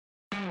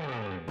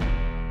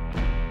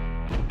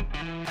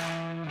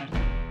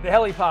The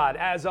HeliPod,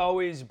 as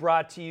always,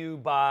 brought to you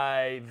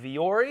by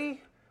Vuori,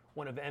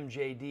 one of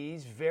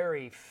MJD's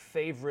very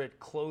favorite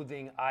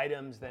clothing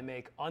items. They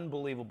make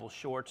unbelievable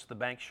shorts, the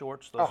bank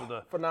shorts. Those are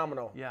the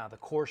phenomenal. Yeah, the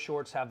core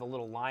shorts have the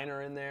little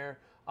liner in there.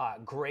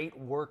 Great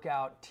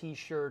workout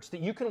T-shirts that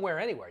you can wear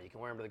anywhere. You can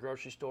wear them to the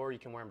grocery store. You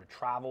can wear them to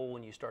travel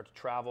when you start to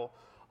travel.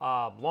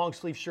 Long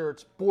sleeve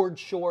shirts, board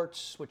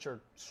shorts, which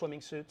are swimming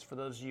suits for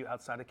those of you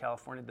outside of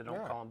California that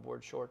don't call them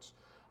board shorts.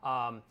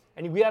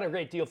 And we had a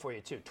great deal for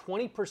you too.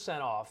 20%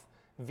 off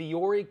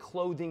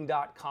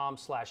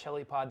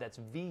VuoriClothing.com/helipod. That's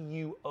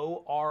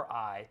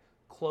VUORI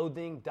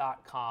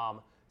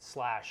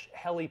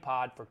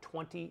clothing.com/helipod for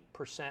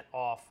 20%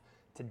 off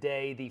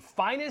today. The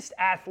finest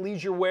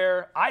athleisure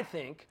wear, I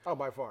think,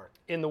 by far,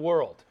 in the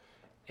world.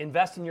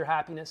 Invest in your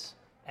happiness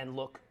and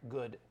look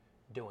good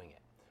doing it.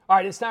 All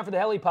right, it's time for the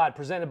HeliPod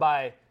presented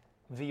by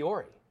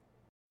Vuori.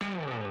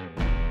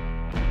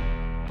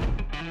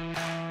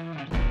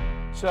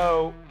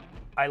 So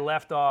I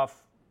left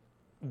off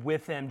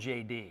with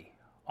MJD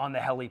on the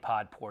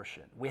HeliPod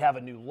portion. We have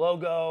a new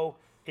logo.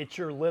 It's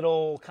your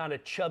little kind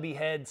of chubby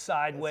head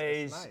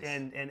sideways nice.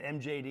 and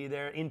MJD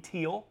there in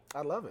teal.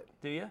 I love it.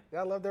 Do you? Yeah,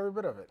 I loved every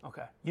bit of it.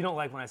 Okay. You don't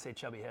like when I say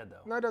chubby head, though?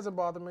 No, it doesn't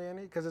bother me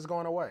any because it's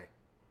going away.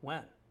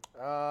 When?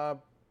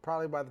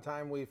 Probably by the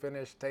time we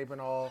finish taping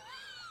all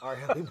our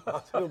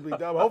HeliPods, it'll be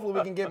done. Hopefully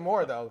we can get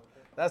more, though.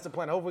 That's the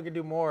plan. Hopefully we can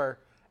do more.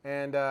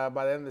 And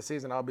by the end of the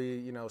season, I'll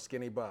be,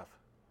 skinny buff.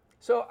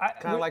 So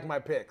kind of like my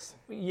picks.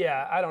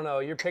 Yeah, I don't know.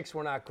 Your picks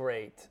were not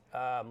great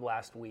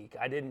last week.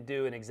 I didn't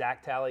do an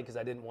exact tally because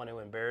I didn't want to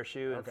embarrass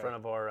you in front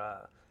of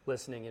our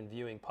listening and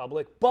viewing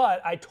public. But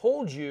I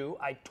told you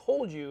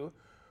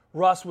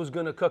Russ was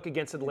going to cook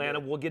against Atlanta.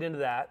 We'll get into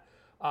that.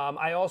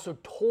 I also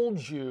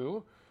told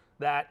you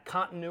that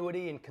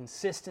continuity and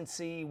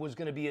consistency was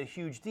going to be a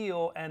huge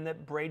deal and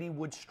that Brady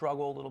would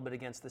struggle a little bit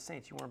against the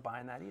Saints. You weren't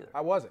buying that either.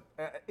 I wasn't.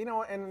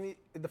 And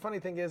the funny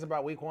thing is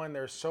about week one,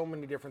 there's so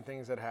many different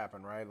things that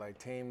happen, right? Like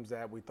teams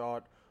that we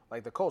thought,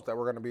 like the Colts, that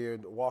were going to be a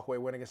walkaway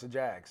win against the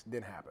Jags,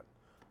 didn't happen.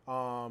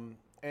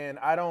 And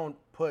I don't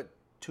put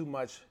too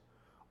much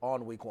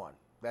on week one.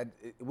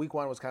 Week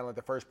one was kind of like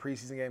the first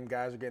preseason game.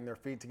 Guys are getting their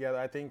feet together.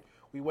 I think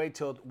we wait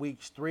till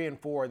weeks 3 and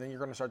 4, then you're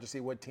going to start to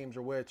see what teams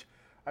are which.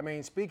 I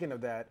mean, speaking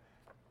of that,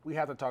 we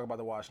have to talk about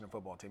the Washington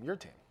football team, your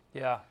team.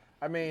 Yeah.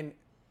 I mean,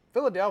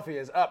 Philadelphia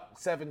is up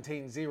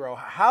 17-0.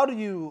 How do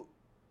you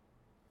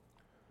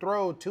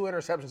throw 2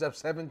 interceptions up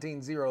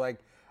 17-0? Like,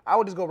 I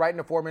would just go right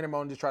into 4-minute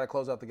mode and just try to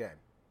close out the game.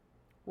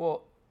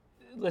 Well,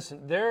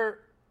 listen, their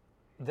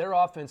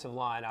offensive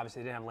line,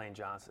 obviously, they didn't have Lane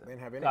Johnson. They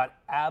didn't have any. Got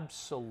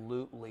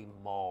absolutely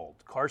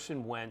mauled.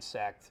 Carson Wentz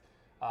sacked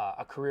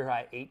a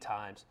career-high 8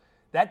 times.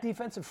 That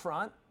defensive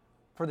front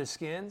for the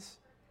Skins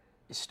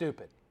is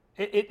stupid.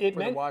 For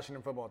the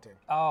Washington football team.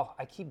 Oh,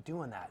 I keep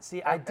doing that.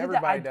 See, I did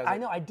Everybody that. does I it.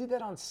 know. I did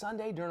that on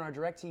Sunday during our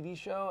DirecTV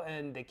show,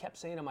 and they kept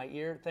saying in my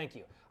ear, "Thank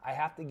you. I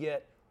have to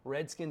get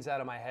Redskins out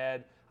of my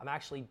head." I'm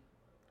actually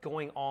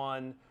going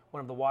on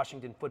one of the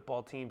Washington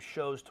football team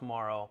shows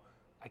tomorrow.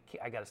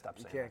 I got to stop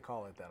saying. You can't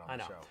call it that on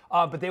the show.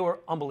 But they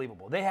were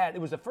unbelievable.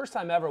 It was the first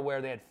time ever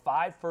where they had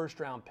 5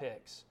 first-round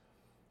picks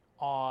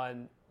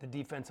on the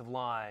defensive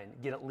line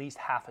get at least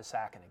half a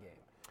sack in a game,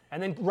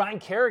 and then Ryan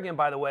Kerrigan,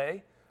 by the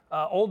way.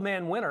 Old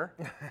man winner,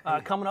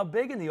 coming up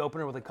big in the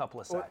opener with a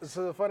couple of sacks.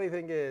 So the funny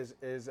thing is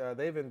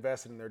they've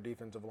invested in their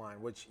defensive line,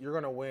 which you're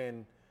going to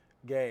win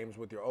games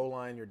with your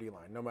O-line, your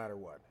D-line, no matter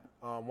what.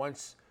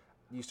 Once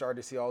you start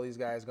to see all these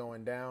guys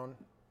going down,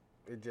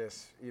 it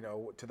just,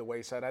 to the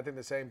wayside. I think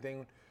the same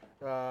thing,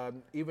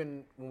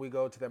 even when we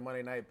go to that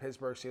Monday night,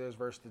 Pittsburgh Steelers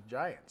versus the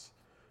Giants.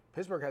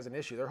 Pittsburgh has an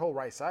issue. Their whole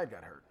right side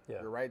got hurt.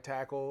 Yeah. Your right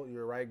tackle,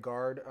 your right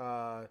guard,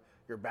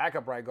 your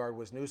backup right guard,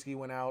 Wisniewski,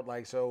 went out.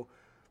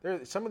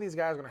 Some of these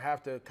guys are going to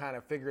have to kind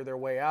of figure their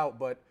way out,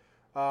 but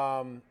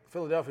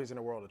Philadelphia's in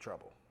a world of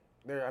trouble.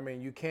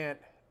 You can't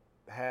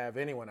have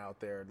anyone out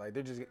there.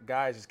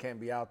 Guys just can't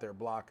be out there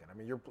blocking. I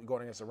mean, you're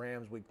going against the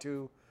Rams week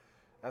 2.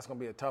 That's going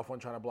to be a tough one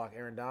trying to block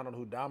Aaron Donald,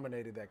 who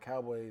dominated that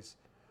Cowboys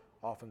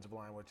offensive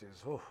line, which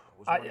is was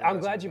one of the I'm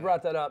best glad in the you game.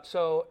 brought that up.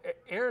 So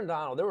Aaron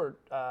Donald, there were,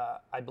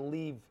 I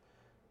believe,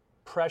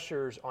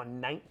 pressures on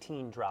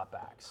 19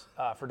 dropbacks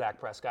for Dak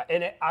Prescott.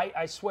 And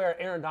I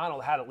swear Aaron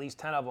Donald had at least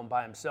 10 of them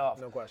by himself.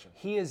 No question.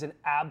 He is an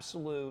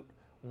absolute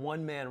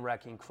one-man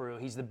wrecking crew.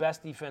 He's the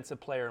best defensive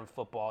player in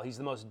football. He's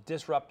the most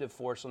disruptive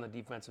force on the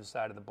defensive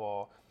side of the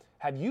ball.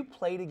 Have you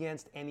played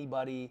against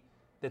anybody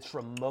that's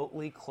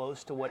remotely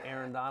close to what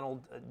Aaron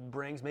Donald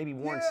brings? Maybe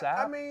Warren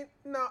Sapp? I mean,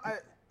 no.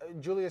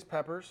 Julius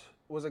Peppers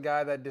was a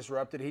guy that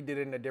disrupted. He did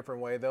it in a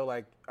different way, though.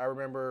 Like, I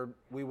remember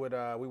we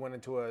went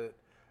into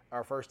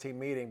our first team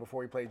meeting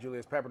before we played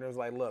Julius Peppers, and it was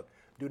like, look,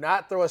 do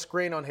not throw a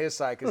screen on his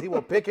side because he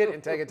will pick it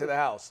and take it to the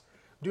house.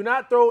 Do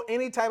not throw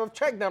any type of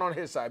check down on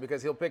his side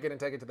because he'll pick it and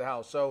take it to the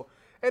house. So,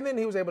 and then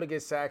he was able to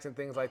get sacks and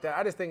things like that.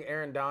 I just think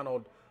Aaron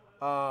Donald,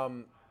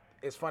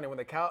 it's funny,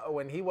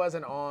 when he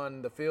wasn't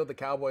on the field, the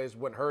Cowboys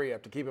wouldn't hurry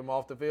up to keep him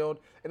off the field,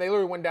 and they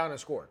literally went down and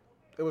scored.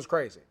 It was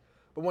crazy.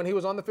 But when he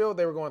was on the field,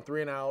 they were going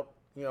 3 and out,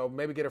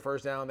 maybe get a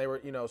first down. They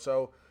were,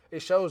 so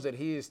it shows that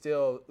he is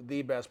still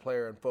the best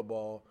player in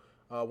football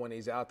when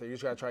he's out there. You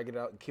just got to try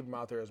to keep him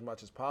out there as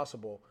much as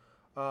possible.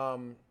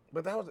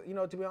 But that was,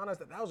 to be honest,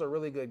 that was a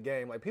really good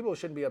game. Like, people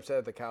shouldn't be upset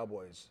at the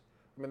Cowboys.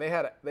 I mean, they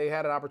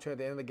had an opportunity at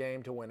the end of the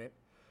game to win it.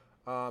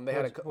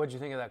 What'd you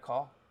think of that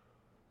call?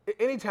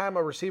 Anytime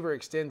a receiver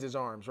extends his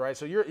arms, right?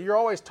 So you're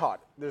always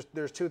taught.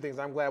 There's two things.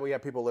 I'm glad we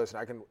have people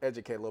listening. I can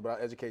educate a little bit.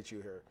 I'll educate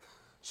you here.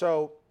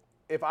 So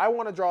if I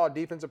want to draw a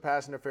defensive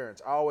pass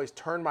interference, I always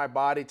turn my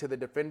body to the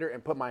defender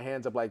and put my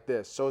hands up like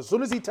this. So as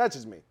soon as he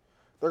touches me,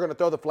 they're going to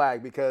throw the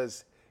flag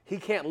because he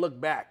can't look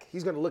back.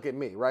 He's going to look at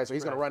me, right? So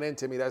he's going to run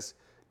into me. That's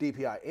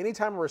DPI.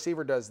 Anytime a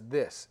receiver does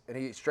this and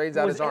he straightens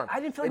out his arm, I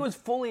didn't feel like it was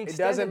fully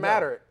extended. It doesn't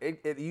matter.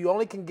 You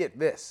only can get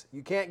this.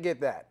 You can't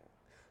get that.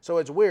 So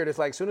it's weird. It's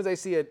like as soon as they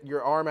see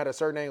your arm at a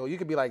certain angle, you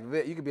could be like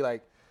this. You could be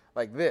like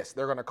this.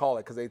 They're going to call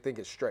it because they think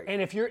it's straight.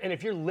 And if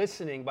you're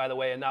listening, by the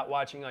way, and not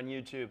watching on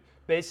YouTube,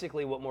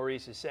 basically what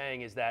Maurice is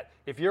saying is that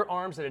if your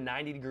arm's at a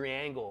 90-degree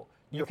angle,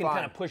 you can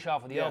kind of push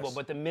off with the elbow.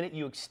 But the minute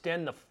you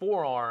extend the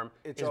forearm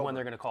is when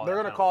they're going to call that.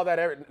 They're going to call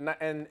that.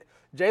 And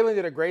Jalen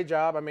did a great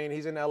job. I mean,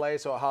 he's in L.A.,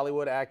 so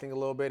Hollywood acting a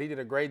little bit. He did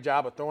a great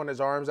job of throwing his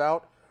arms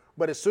out.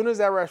 But as soon as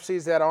that ref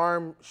sees that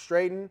arm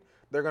straighten,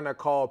 they're going to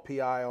call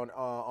PI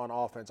on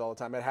offense all the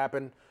time. It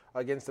happened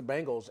against the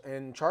Bengals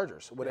and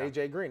Chargers with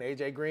A.J. Green.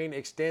 A.J. Green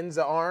extends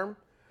the arm.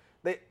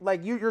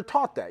 You're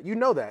taught that. You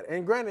know that.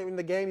 And granted, in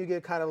the game, you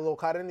get kind of a little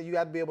caught in it. You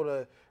got to be able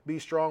to be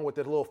strong with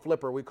the little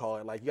flipper, we call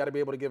it. Like, you got to be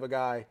able to give a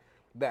guy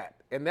that.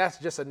 And that's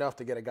just enough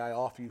to get a guy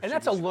off you. And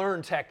that's a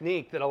learned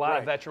technique that a lot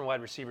of veteran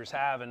wide receivers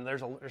have. And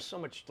there's so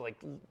much,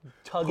 like,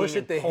 tugging push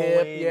at the pulling.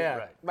 hip,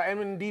 yeah. Right. I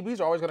mean, DBs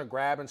are always going to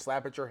grab and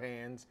slap at your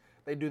hands.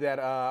 They do that.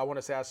 I want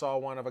to say I saw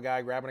one of a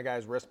guy grabbing a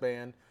guy's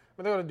wristband.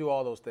 But they're going to do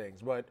all those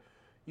things. But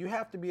you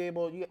have to be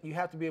able. You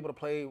have to be able to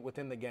play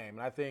within the game.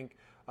 And I think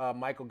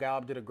Michael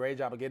Gallup did a great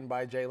job of getting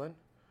by Jalen.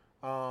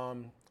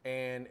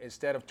 And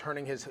instead of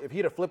turning if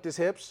he'd have flipped his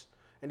hips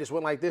and just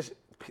went like this,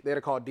 they'd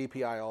have called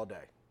DPI all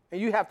day. And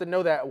you have to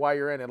know that while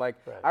you're in it. Like,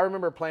 I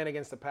remember playing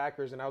against the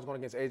Packers, and I was going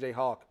against A.J.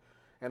 Hawk,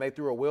 and they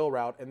threw a wheel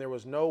route, and there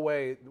was no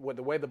way, with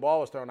the way the ball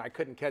was thrown, I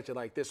couldn't catch it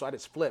like this, so I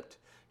just flipped.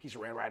 He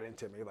just ran right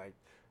into me. Like,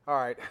 all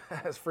right,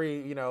 that's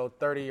free,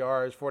 30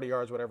 yards, 40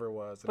 yards, whatever it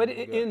was. But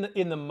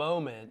in the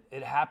moment,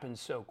 it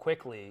happens so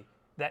quickly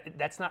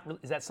that's not really,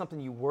 is that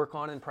something you work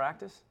on in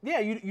practice? Yeah,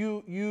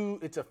 you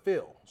it's a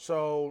feel.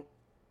 So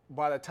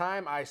by the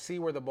time I see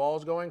where the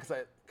ball's going,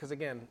 because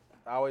again,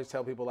 I always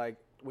tell people, like,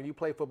 when you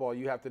play football,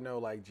 you have to know,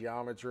 like,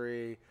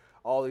 geometry,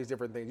 all these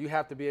different things. You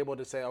have to be able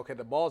to say, okay,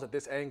 the ball's at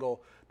this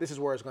angle, this is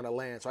where it's going to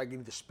land. So I can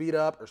either speed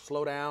up or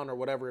slow down or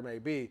whatever it may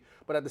be.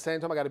 But at the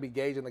same time, I got to be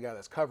gauging the guy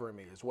that's covering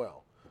me as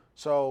well.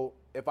 So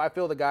if I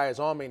feel the guy is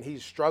on me and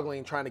he's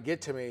struggling trying to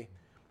get to me,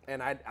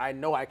 and I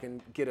know I can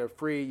get a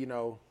free,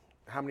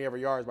 how many ever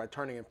yards by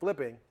turning and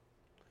flipping,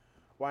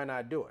 why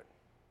not do it?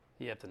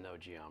 You have to know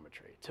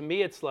geometry. To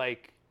me, it's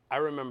like, I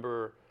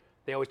remember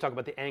they always talk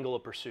about the angle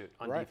of pursuit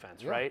on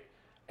defense, right?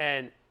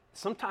 And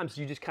sometimes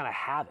you just kind of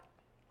have it.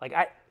 Like,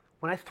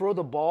 when I throw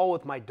the ball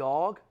with my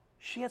dog,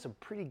 she has a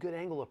pretty good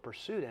angle of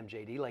pursuit,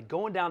 MJD. Like,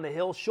 going down the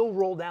hill, she'll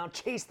roll down,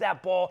 chase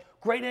that ball,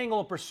 great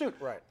angle of pursuit.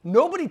 Right.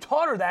 Nobody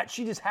taught her that.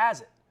 She just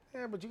has it.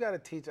 Yeah, but you got to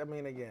teach. I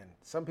mean, again,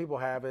 some people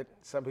have it.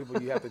 Some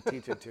people you have to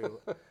teach it to.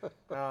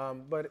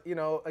 But,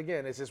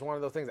 again, it's just one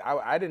of those things.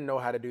 I didn't know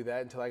how to do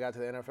that until I got to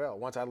the NFL.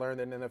 Once I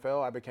learned in the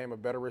NFL, I became a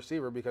better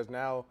receiver because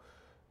now,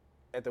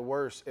 at the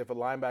worst, if a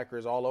linebacker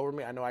is all over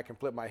me, I know I can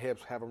flip my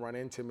hips, have him run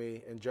into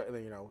me, and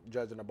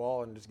judging the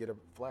ball and just get a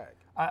flag.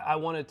 I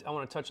want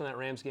to touch on that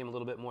Rams game a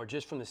little bit more,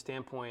 just from the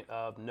standpoint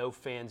of no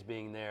fans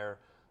being there.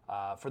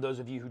 For those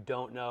of you who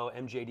don't know,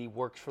 MJD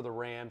works for the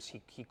Rams.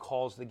 He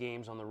calls the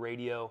games on the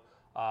radio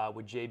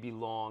with JB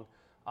Long.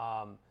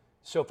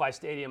 SoFi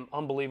Stadium,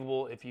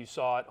 unbelievable. If you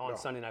saw it on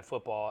Sunday Night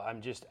Football,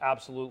 I'm just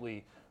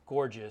absolutely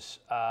gorgeous.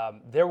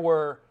 There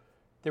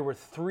were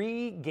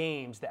 3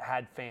 games that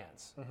had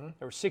fans. Mm-hmm.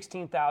 There were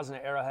 16,000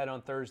 at Arrowhead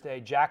on Thursday.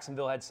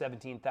 Jacksonville had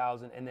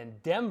 17,000. And then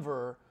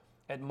Denver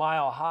at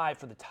Mile High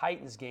for the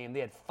Titans game, they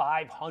had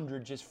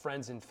 500 just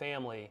friends and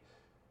family.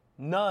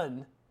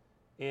 None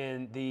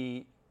in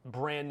the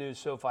brand new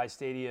SoFi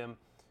Stadium.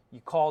 You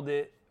called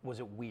it, was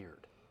it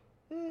weird?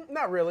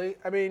 Not really.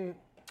 I mean,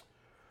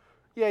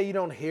 yeah, you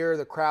don't hear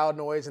the crowd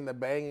noise and the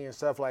banging and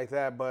stuff like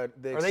that, but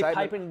the excitement. Are they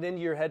piping it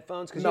into your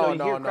headphones? Because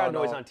you hear crowd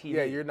noise on TV.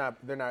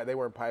 Yeah, they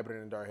weren't piping it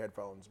into our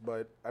headphones.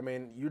 But, I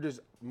mean,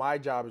 my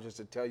job is just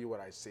to tell you what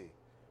I see,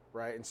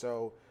 right? And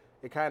so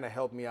it kind of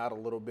helped me out a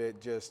little bit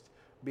just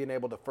being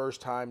able the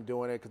first time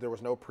doing it because there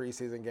was no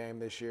preseason game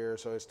this year.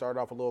 So it started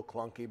off a little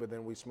clunky, but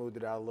then we smoothed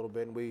it out a little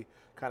bit and we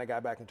kind of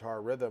got back into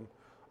our rhythm.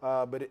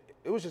 But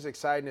it was just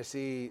exciting to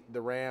see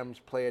the Rams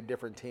play a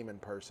different team in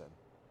person.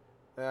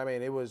 I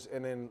mean, it was,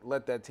 and then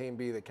let that team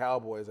be the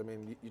Cowboys. I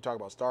mean, you talk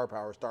about star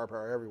power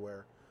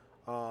everywhere.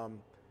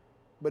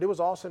 But it was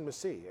awesome to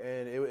see,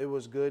 and it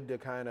was good to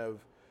kind of,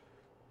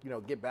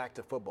 get back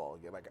to football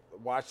again. Like,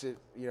 watched it,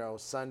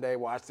 Sunday,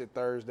 watched it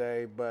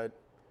Thursday, but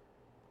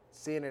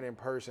seeing it in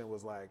person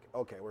was like,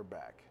 okay, we're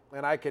back.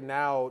 And I can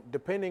now,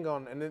 depending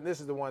on, and this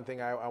is the one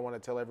thing I want to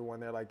tell everyone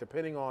there, like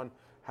depending on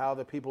how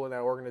the people in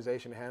that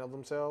organization handle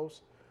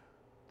themselves,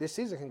 this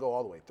season can go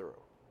all the way through.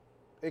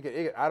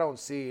 I don't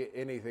see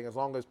anything as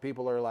long as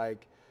people are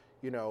like,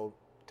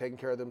 taking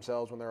care of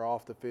themselves when they're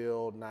off the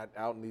field, not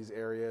out in these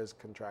areas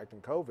contracting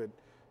COVID.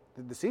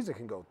 The season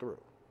can go through.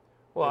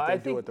 Well, if they I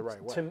do think it the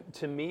right way.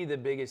 To me, the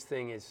biggest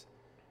thing is,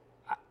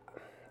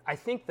 I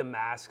think the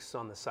masks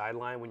on the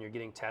sideline when you're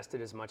getting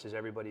tested as much as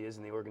everybody is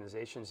in the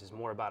organizations is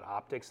more about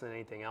optics than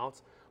anything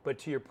else. But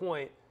to your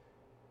point,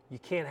 you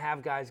can't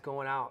have guys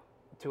going out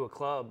to a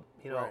club,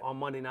 Right. on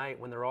Monday night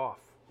when they're off.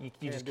 You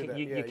just can't.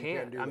 You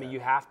can't. do I mean, that.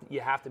 you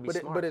have to be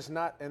smart. But it's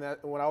not, and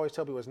what I always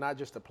tell people, it's not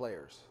just the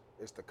players.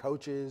 It's the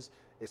coaches,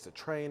 it's the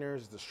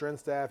trainers, it's the strength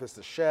staff, it's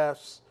the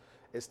chefs,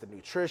 it's the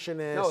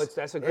nutritionists. No,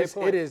 that's a great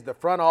point. It is the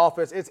front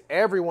office. It's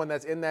everyone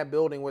that's in that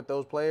building with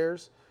those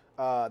players,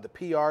 the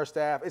PR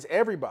staff. It's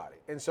everybody.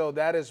 And so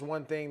that is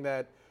one thing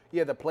that,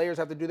 the players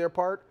have to do their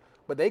part,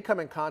 but they come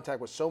in contact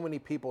with so many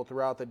people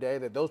throughout the day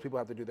that those people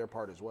have to do their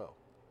part as well.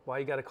 Why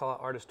you got to call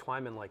out Artist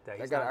Twyman like that?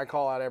 I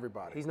call out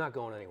everybody. He's not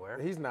going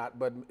anywhere. He's not,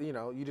 but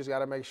you just got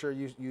to make sure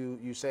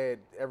you say it.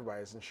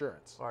 Everybody, it's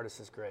insurance. Artist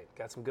is great.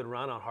 Got some good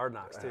run on Hard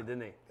Knocks too,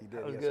 didn't he? He did.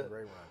 That was He had good. some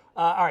great run.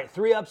 All right,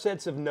 3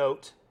 upsets of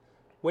note.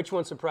 Which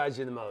one surprised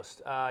you the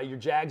most? Your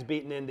Jags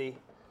beating Indy,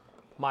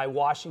 my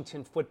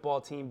Washington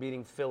football team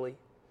beating Philly,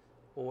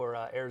 or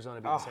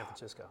Arizona beating San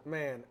Francisco?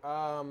 Man,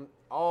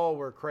 all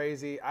were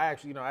crazy. I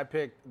actually, I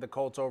picked the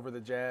Colts over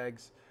the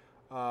Jags.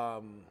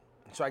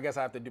 So I guess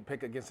I have to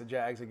pick against the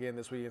Jags again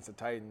this week against the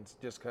Titans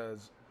just so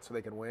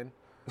they can win.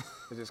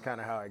 It's just kind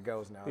of how it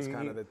goes now. It's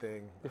kind of the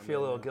thing. You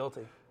feel a little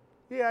guilty.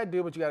 Yeah, I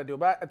do what you got to do.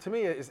 But to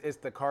me, it's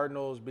the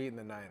Cardinals beating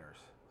the Niners.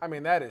 I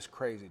mean, that is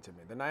crazy to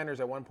me. The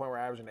Niners at one point were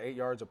averaging 8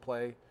 yards a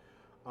play.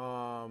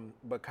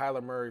 But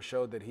Kyler Murray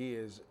showed that he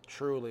is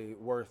truly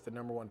worth the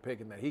number 1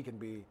 pick and that he can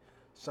be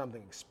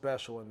something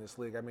special in this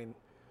league. I mean,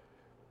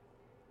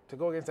 to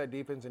go against that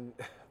defense and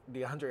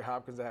DeAndre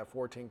Hopkins to have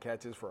 14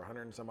 catches for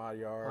 100 and some odd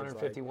yards.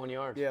 151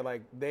 yards. Yeah,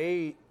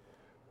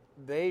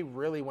 they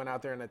really went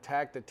out there and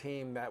attacked a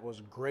team that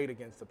was great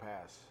against the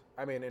pass.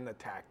 I mean, and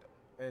attacked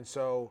them. And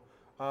so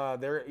the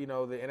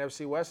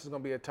NFC West is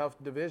going to be a tough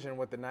division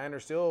with the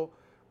Niners still,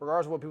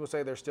 regardless of what people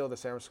say, they're still the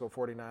San Francisco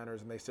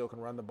 49ers, and they still can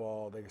run the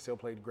ball. They can still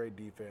play great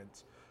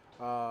defense.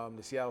 The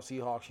Seattle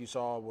Seahawks, you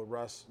saw what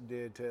Russ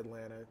did to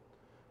Atlanta,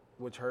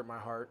 which hurt my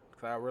heart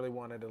because I really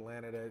wanted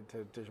Atlanta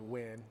to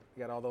win.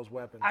 You got all those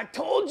weapons. I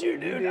told you,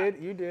 dude.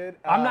 You did.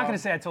 I'm not going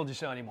to say I told you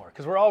so anymore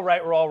because we're all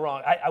right, we're all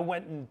wrong. I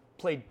went and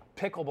played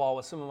pickleball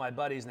with some of my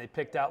buddies, and they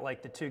picked out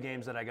like the 2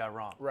 games that I got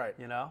wrong. Right.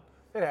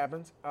 It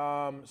happens.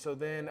 So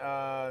then,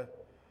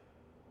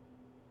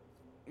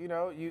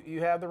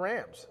 you have the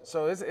Rams.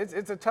 So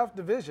it's a tough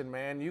division,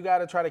 man. You got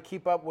to try to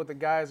keep up with the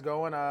guys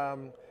going.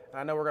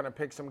 I know we're going to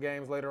pick some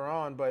games later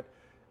on, but,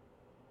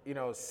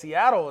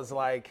 Seattle is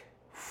like –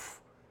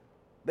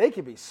 they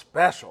could be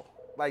special.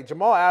 Like,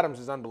 Jamal Adams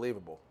is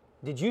unbelievable.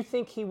 Did you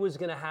think he was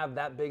going to have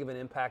that big of an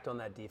impact on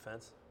that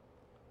defense?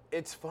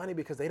 It's funny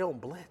because they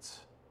don't blitz.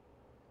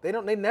 They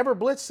never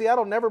blitz.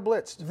 Seattle never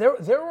blitzed.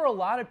 There were a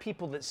lot of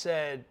people that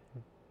said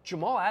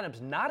Jamal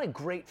Adams not a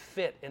great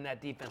fit in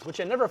that defense,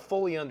 which I never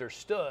fully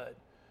understood,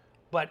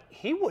 but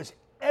he was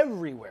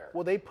everywhere.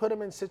 Well, they put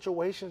him in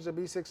situations to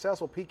be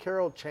successful. Pete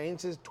Carroll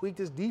tweaked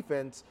his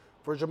defense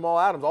for Jamal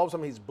Adams. All of a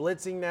sudden, he's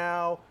blitzing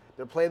now.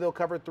 They'll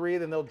cover 3,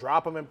 then they'll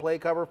drop him and play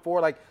cover 4.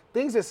 Like,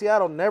 things that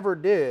Seattle never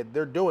did,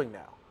 they're doing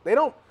now.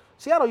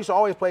 Seattle used to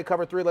always play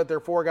cover 3, let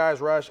their 4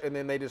 guys rush, and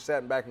then they just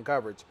sat back in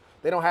coverage.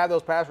 They don't have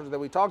those pass rushes that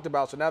we talked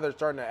about, so now they're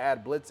starting to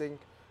add blitzing,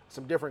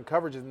 some different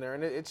coverages in there,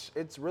 and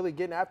it's really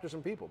getting after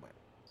some people,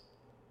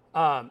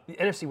 man. The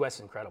NFC West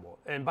is incredible.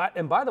 And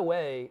by the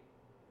way,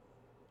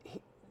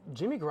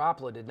 Jimmy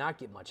Garoppolo did not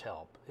get much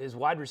help. His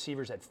wide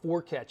receivers had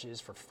 4 catches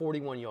for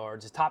 41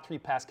 yards. His top 3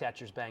 pass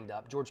catchers banged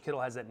up. George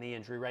Kittle has that knee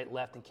injury, right,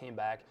 left, and came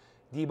back.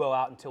 Debo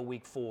out until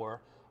week 4.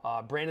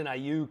 Brandon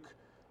Ayuk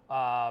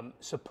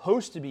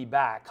supposed to be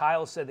back.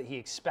 Kyle said that he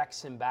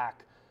expects him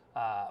back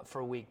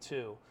for week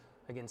 2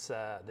 against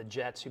the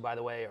Jets, who, by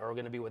the way, are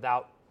going to be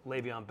without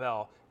Le'Veon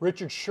Bell.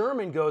 Richard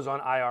Sherman goes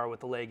on IR with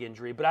the leg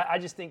injury, but I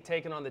just think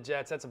taking on the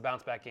Jets, that's a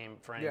bounce-back game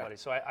for anybody.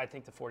 Yeah. So I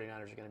think the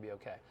 49ers are going to be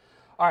okay.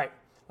 All right.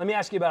 Let me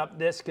ask you about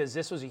this because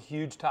this was a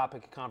huge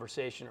topic of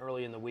conversation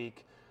early in the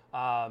week.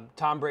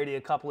 Tom Brady,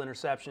 a couple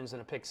interceptions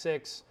and a pick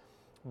 6.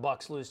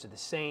 Bucs lose to the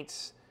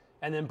Saints.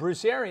 And then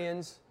Bruce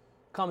Arians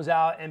comes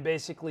out and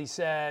basically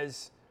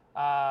says,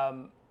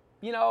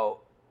 he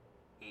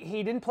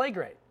didn't play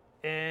great.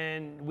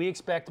 And we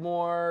expect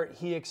more.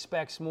 He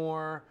expects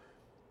more.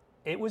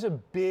 It was a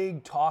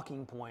big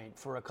talking point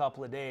for a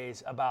couple of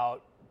days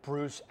about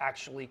Bruce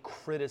actually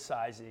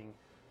criticizing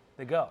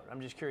the GOAT. I'm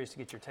just curious to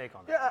get your take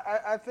on that. Yeah,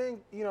 I think,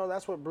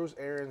 that's what Bruce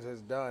Arians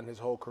has done his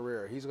whole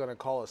career. He's going to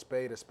call a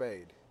spade a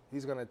spade.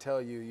 He's going to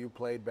tell you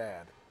played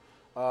bad.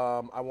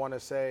 I want to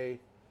say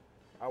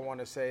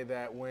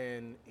that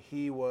when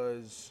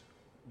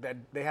that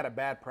they had a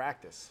bad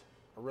practice,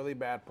 a really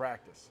bad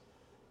practice.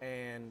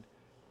 And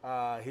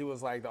he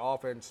was like, the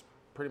offense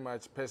pretty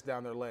much pissed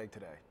down their leg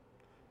today.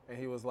 And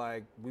he was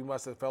like, we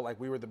must have felt like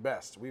we were the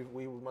best. We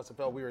must have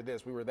felt we were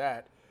this, we were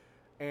that.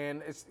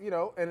 And it's,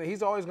 and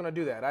he's always going to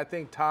do that. I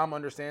think Tom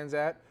understands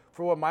that.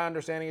 For what my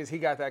understanding is, he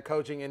got that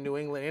coaching in New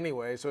England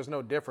anyway, so it's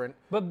no different.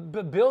 But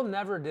Bill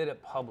never did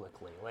it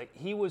publicly. Like,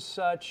 he was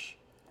such...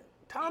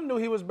 Tom knew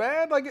he was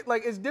bad.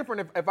 Like it's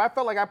different. If I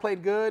felt like I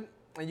played good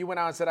and you went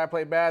out and said I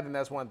played bad, then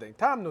that's one thing.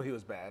 Tom knew he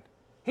was bad.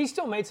 He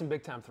still made some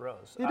big time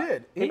throws. He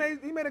did. He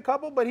made a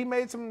couple, but he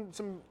made some.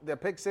 The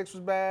pick six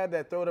was bad.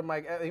 That throw to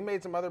Mike. He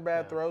made some other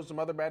bad throws, some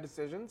other bad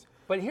decisions.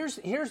 But here's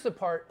the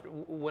part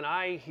when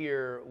I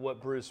hear what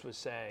Bruce was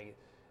saying.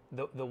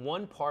 The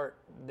one part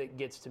that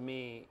gets to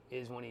me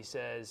is when he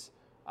says,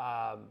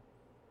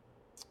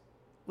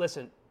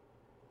 "Listen,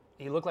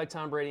 he looked like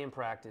Tom Brady in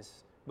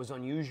practice. It was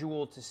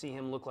unusual to see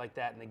him look like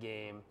that in the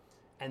game,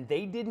 and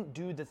they didn't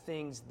do the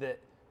things that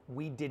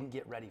we didn't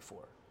get ready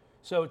for."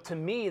 So to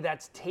me,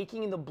 that's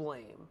taking the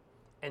blame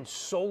and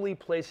solely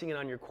placing it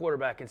on your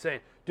quarterback and saying,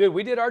 dude,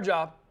 we did our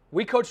job.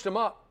 We coached him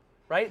up,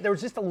 right? There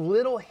was just a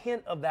little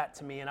hint of that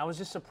to me, and I was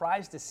just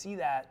surprised to see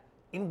that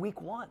in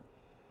week 1.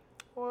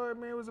 Well, I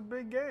mean, it was a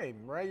big game,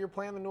 right? You're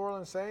playing the New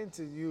Orleans Saints.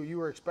 You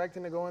were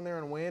expecting to go in there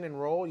and win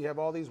and roll. You have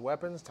all these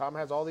weapons. Tom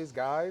has all these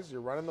guys. You're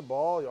running the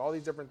ball, all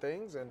these different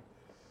things. And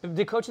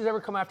did coaches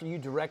ever come after you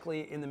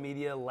directly in the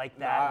media like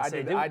that? I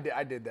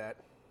did that.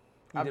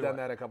 I've done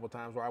that a couple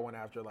times where I went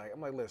after,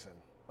 I'm like, listen,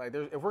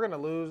 if we're going to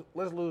lose,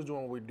 let's lose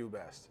doing what we do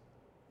best,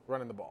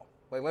 running the ball.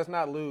 Let's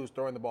not lose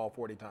throwing the ball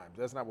 40 times.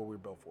 That's not what we're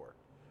built for.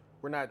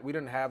 We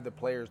didn't have the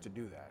players to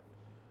do that.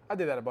 I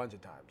did that a bunch of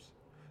times.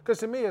 Because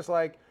to me, it's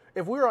like,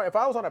 if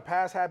I was on a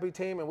pass-happy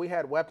team and we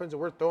had weapons and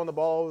we're throwing the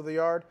ball over the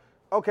yard,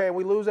 okay,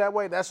 we lose that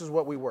way, that's just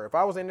what we were. If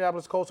I was in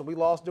Indianapolis Colts and we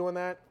lost doing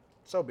that,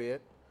 so be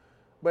it.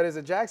 But as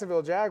the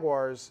Jacksonville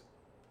Jaguars,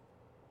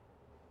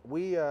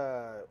 we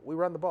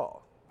run the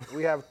ball.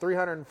 We have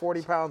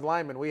 340-pound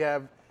linemen. We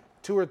have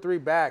 2 or 3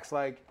 backs.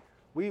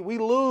 We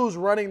lose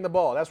running the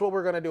ball. That's what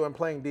we're going to do in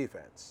playing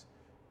defense.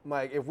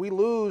 If we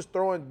lose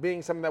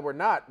being something that we're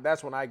not,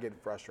 that's when I get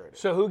frustrated.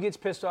 So who gets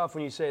pissed off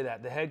when you say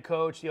that? The head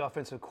coach, the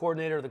offensive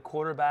coordinator, the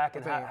quarterback,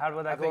 and how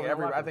did that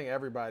go? I think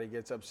everybody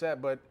gets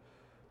upset. But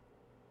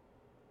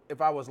if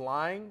I was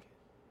lying,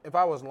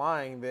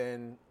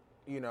 then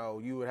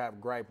you would have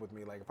gripe with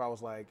me. If I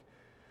was like,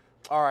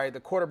 all right, the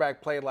quarterback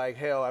played like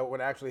hell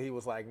when actually he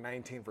was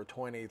 19 for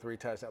 20, 3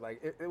 touchdowns.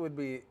 It would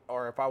be,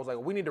 or if I was like,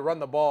 we need to run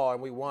the ball and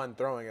we won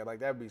throwing it,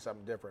 that would be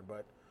something different.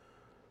 But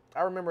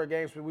I remember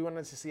games we went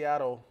into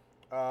Seattle,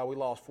 we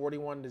lost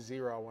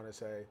 41-0, I want to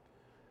say.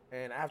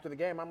 And after the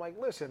game, I'm like,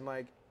 listen,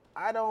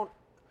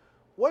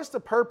 what's the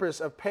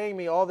purpose of paying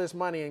me all this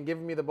money and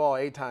giving me the ball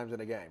 8 times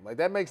in a game?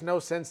 That makes no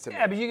sense to me.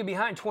 Yeah, but you get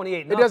behind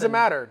 28-0. It doesn't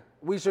matter.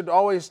 We should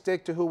always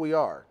stick to who we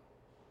are,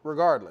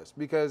 regardless,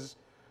 because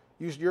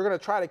you're going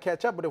to try to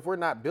catch up, but if we're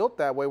not built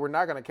that way, we're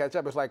not going to catch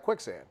up. It's like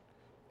quicksand.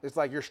 It's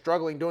like you're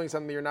struggling doing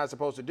something that you're not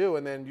supposed to do,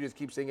 and then you just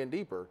keep sinking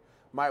deeper.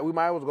 We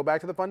might as well go back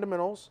to the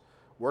fundamentals,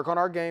 work on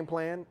our game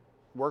plan,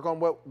 work on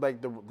what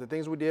the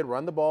things we did,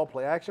 run the ball,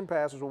 play action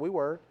pass is what we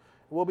were,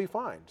 and we'll be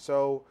fine.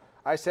 So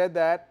I said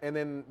that, and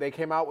then they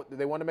came out.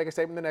 They wanted to make a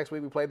statement the next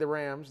week. We played the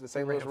Rams, the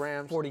St. Louis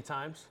Rams. 40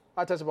 times?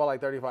 I touched the ball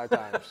 35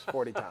 times,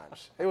 40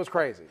 times. It was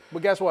crazy.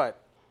 But guess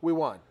what? We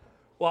won.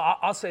 Well,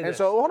 I'll say this. And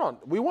so, hold on,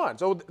 we won.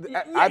 So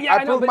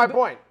I proved my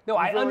point. No,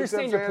 I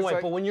understand your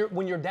point, but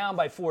when you're down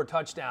by 4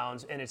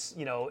 touchdowns and it's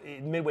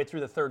midway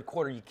through the third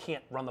quarter, you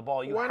can't run the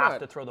ball. You have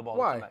to throw the ball.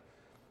 Why?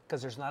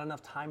 Because there's not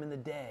enough time in the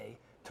day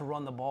to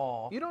run the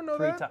ball. You don't know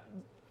that?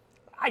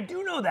 I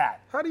do know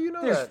that. How do you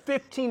know There's that?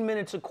 15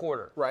 minutes a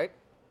quarter. Right.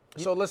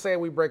 So let's say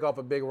we break off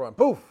a big run.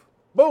 Poof,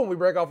 boom, we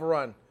break off a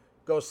run.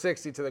 Go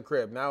 60 to the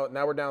crib. Now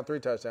we're down 3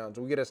 touchdowns.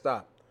 We get a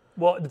stop.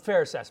 Well, the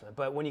fair assessment,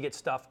 but when you get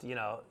stuffed,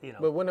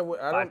 but when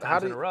 5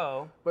 times in a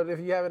row. But if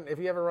you haven't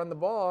run the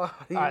ball,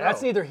 how do you know?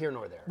 That's neither here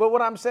nor there. But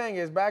what I'm saying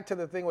is back to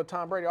the thing with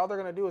Tom Brady. All they're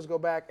going to do is go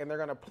back and they're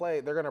going to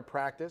play. They're going to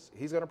practice.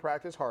 He's going to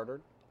practice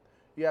harder.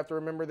 You have to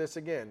remember this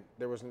again.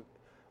 There was,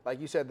 like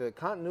you said, the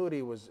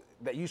continuity was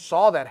that you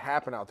saw that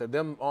happen out there.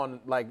 Them on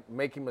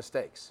making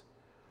mistakes.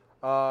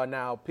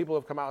 Now people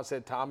have come out and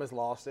said Tom has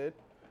lost it,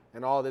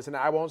 and all this, and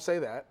I won't say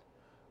that,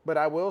 but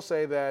I will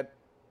say that.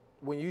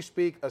 When you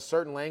speak a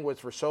certain language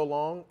for so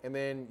long and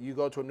then you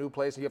go to a new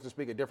place and you have to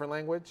speak a different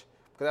language,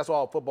 because that's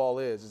all football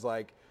is.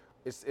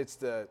 It's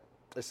the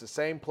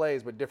same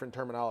plays but different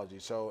terminology.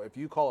 So if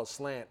you call a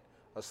slant,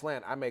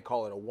 I may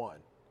call it a 1.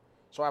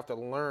 So I have to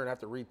learn, I have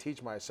to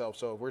reteach myself.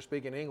 So if we're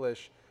speaking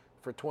English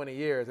for 20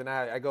 years and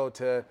I go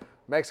to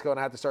Mexico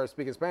and I have to start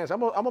speaking Spanish, I'm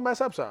gonna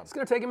mess up some. It's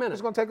gonna take a minute.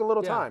 It's gonna take a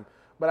little time.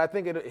 But I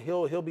think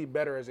he'll be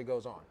better as it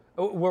goes on.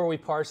 Were we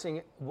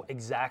parsing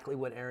exactly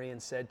what Arian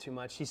said too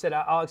much? He said,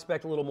 I'll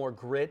expect a little more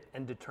grit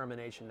and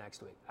determination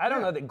next week. I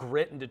don't know that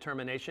grit and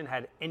determination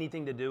had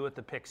anything to do with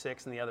the pick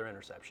 6 and the other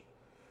interception.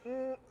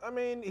 I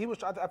mean,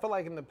 I feel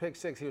like in the pick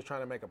 6, he was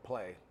trying to make a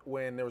play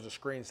when there was a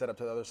screen set up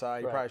to the other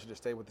side. He probably should have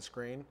stayed with the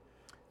screen.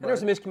 And there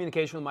was a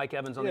miscommunication with Mike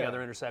Evans on the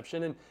other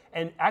interception.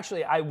 And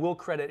actually, I will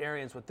credit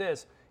Arians with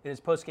this. In his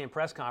post-game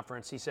press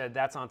conference, he said,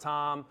 that's on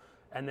Tom.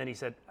 And then he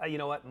said, you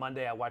know what,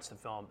 Monday I watched the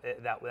film.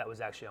 That was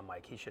actually on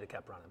Mike. He should have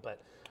kept running.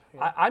 But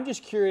I'm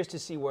just curious to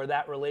see where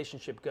that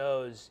relationship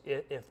goes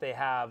if they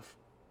have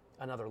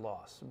another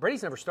loss.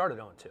 Brady's never started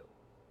 0-2.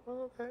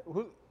 Okay.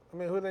 Who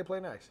do they play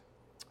next?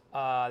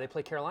 They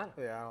play Carolina.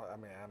 Yeah,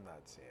 I'm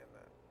not seeing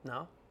that.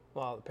 No?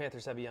 Well, the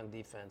Panthers have a young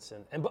defense.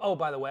 And oh,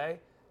 by the way,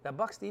 that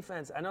Bucs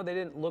defense, I know they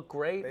didn't look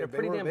great. They're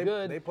pretty damn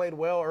good. They played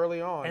well early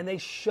on. And they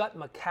shut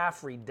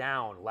McCaffrey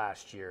down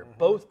last year. Mm-hmm.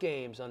 Both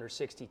games under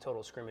 60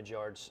 total scrimmage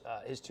yards,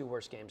 his 2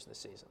 worst games of the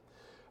season.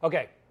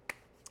 Okay,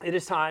 it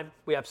is time.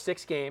 We have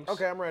 6 games.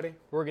 Okay, I'm ready.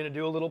 We're going to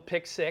do a little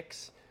pick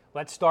 6.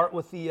 Let's start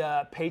with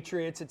the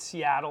Patriots at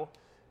Seattle.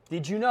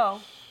 Did you know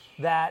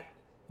that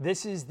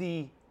this is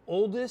the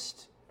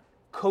oldest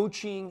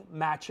coaching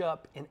matchup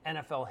in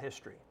NFL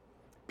history?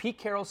 Pete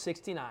Carroll,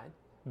 69.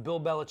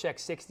 Bill Belichick,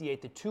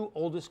 68, the 2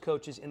 oldest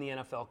coaches in the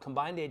NFL,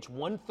 combined age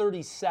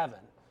 137,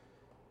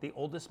 the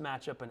oldest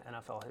matchup in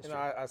NFL history.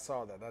 I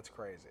saw that. That's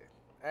crazy.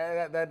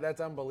 That's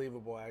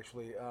unbelievable,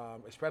 actually,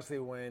 especially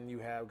when you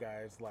have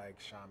guys like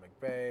Sean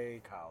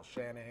McVay, Kyle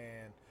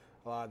Shanahan,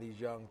 a lot of these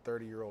young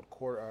 30-year-old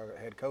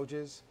head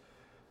coaches.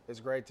 It's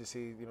great to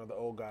see the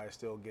old guys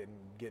still getting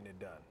it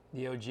done.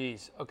 The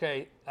OGs.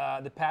 Okay,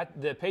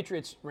 the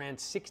Patriots ran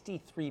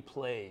 63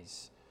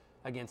 plays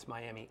against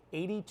Miami.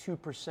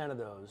 82% of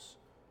those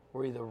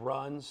were either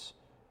runs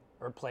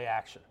or play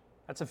action.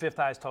 That's the 5th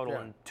highest total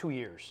in 2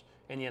 years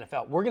in the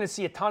NFL. We're going to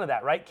see a ton of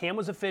that, right? Cam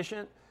was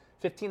efficient,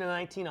 15 of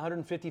 19,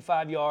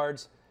 155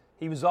 yards.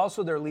 He was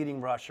also their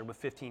leading rusher with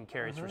 15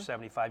 carries for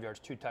 75 yards,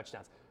 2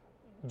 touchdowns.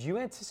 Do you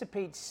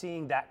anticipate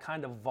seeing that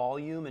kind of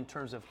volume in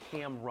terms of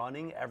Cam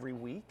running every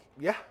week?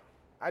 Yeah,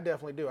 I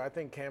definitely do. I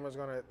think Cam is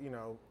going to,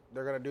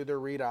 they're going to do their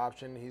read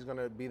option. He's going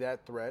to be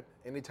that threat.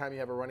 Anytime you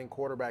have a running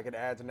quarterback, it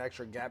adds an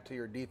extra gap to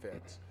your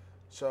defense.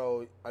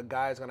 So a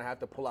guy's going to have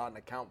to pull out an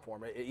account for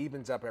him. It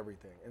evens up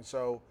everything. And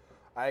so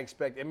I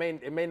expect it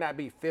may not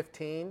be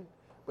 15,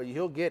 but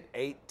he'll get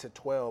 8 to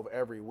 12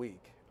 every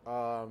week.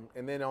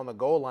 And then on the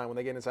goal line, when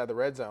they get inside the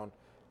red zone,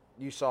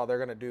 you saw they're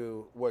going to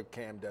do what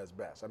Cam does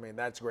best. I mean,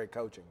 that's great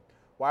coaching.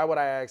 Why would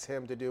I ask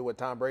him to do what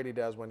Tom Brady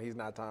does when he's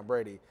not Tom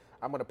Brady?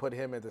 I'm going to put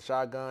him in the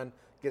shotgun,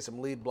 get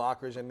some lead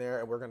blockers in there,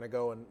 and we're going to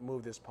go and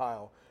move this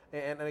pile.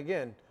 And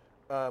again,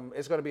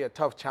 it's going to be a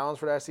tough challenge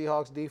for that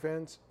Seahawks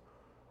defense.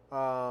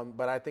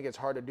 But I think it's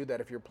hard to do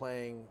that if you're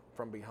playing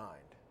from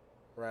behind,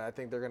 right? I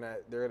think they're gonna,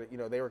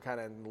 they were kind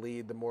of in the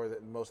lead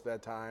most of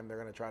that time. They're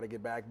gonna try to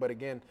get back, but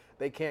again,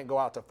 they can't go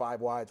out to 5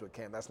 wides with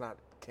Cam. That's not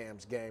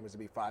Cam's game, is to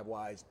be 5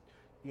 wides,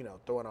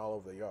 throwing all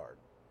over the yard.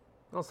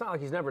 Well, it's not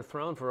like he's never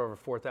thrown for over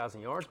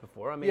 4,000 yards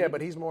before. I mean, yeah, but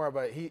he's more of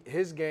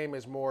his game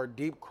is more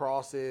deep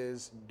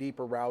crosses,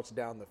 deeper routes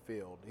down the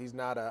field. He's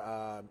not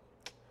a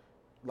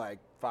like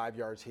 5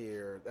 yards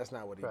here. That's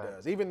not what he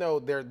does. Even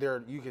though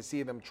you can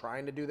see them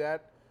trying to do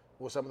that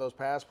with some of those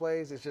pass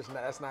plays, it's just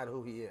that's not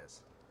who he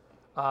is.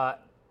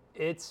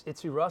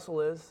 It's who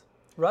Russell is.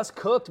 Russ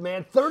cooked,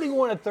 man.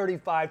 31 of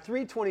 35,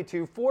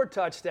 322, 4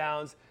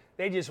 touchdowns.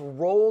 They just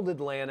rolled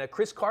Atlanta.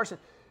 Chris Carson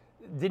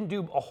didn't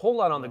do a whole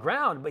lot on the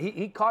ground, but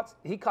he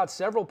caught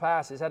several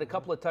passes, had a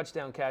couple of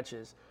touchdown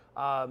catches,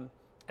 and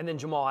then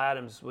Jamal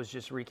Adams was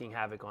just wreaking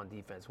havoc on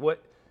defense.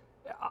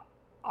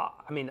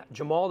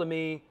 Jamal to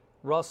me,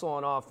 Russell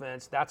on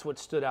offense, that's what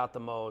stood out the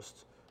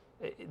most.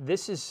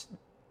 This is,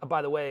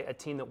 by the way, a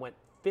team that went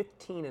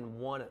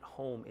 15-1 at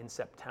home in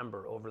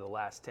September over the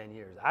last 10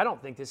 years. I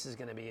don't think this is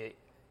going to be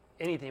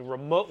anything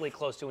remotely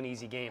close to an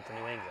easy game for New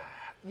England.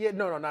 Yeah,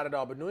 no, not at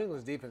all. But New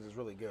England's defense is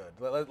really good.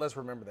 Let's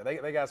remember that.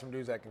 They got some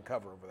dudes that can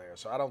cover over there.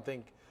 So I don't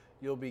think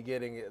you'll be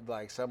getting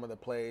like some of the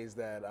plays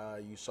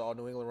that you saw.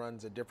 New England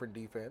runs a different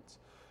defense.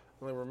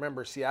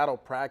 Remember, Seattle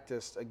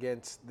practiced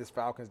against this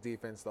Falcons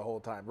defense the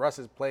whole time. Russ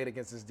has played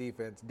against this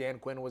defense. Dan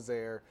Quinn was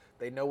there.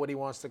 They know what he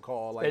wants to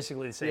call.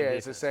 Basically the same defense. Yeah,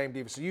 it's the same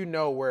defense. So you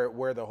know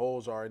where the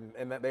holes are,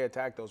 and that they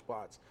attack those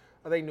spots.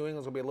 I think New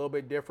England's going to be a little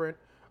bit different,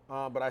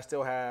 but I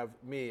still have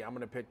I'm going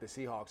to pick the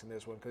Seahawks in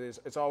this one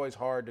because it's always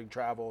hard to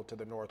travel to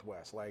the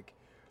Northwest. Like,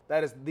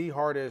 that is the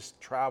hardest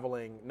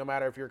traveling, no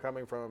matter if you're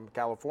coming from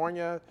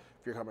California,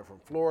 if you're coming from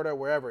Florida,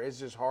 wherever. It's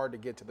just hard to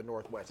get to the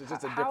Northwest. It's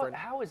just a different.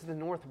 How is the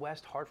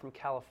Northwest hard from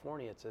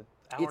California? It's an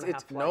hour and a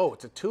half flight. No,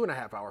 it's a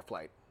 2.5-hour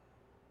flight.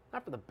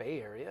 Not from the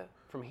Bay Area.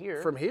 From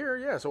here. From here,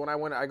 yeah. So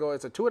when I go,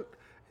 it's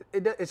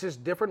it's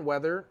just different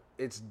weather.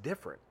 It's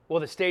different. Well,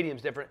 the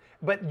stadium's different,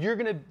 but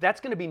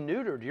that's gonna be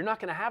neutered. You're not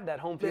gonna have that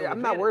home field. Yeah,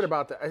 I'm not worried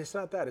about that. It's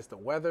not that. It's the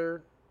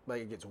weather.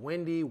 Like, it gets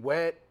windy,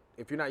 wet.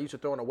 If you're not used to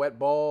throwing a wet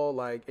ball,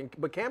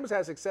 but Cam has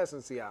had success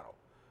in Seattle.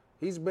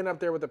 He's been up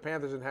there with the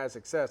Panthers and had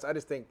success. I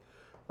just think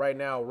right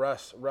now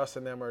Russ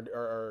and them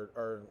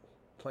are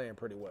playing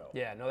pretty well.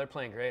 Yeah, no, they're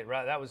playing great.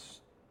 Right, that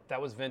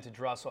was vintage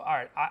Russell. All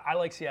right, I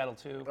like Seattle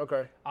too.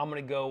 Okay. I'm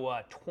gonna go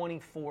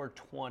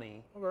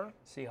 24-20. Okay.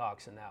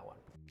 Seahawks in that one.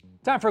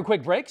 Time for a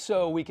quick break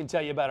so we can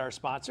tell you about our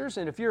sponsors.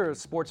 And if you're a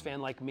sports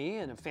fan like me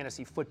and a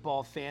fantasy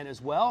football fan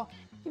as well,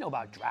 you know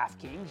about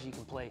DraftKings. You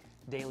can play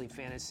daily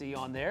fantasy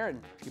on there,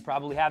 and you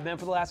probably have been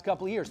for the last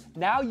couple of years.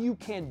 Now you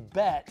can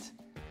bet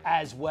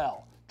as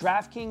well.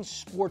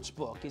 DraftKings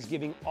Sportsbook is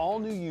giving all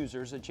new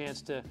users a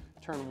chance to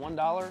turn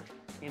 $1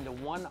 into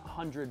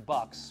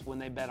 $100 when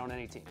they bet on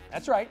any team.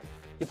 That's right.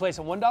 You place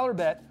a $1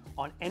 bet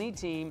on any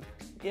team.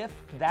 If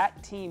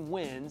that team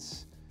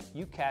wins,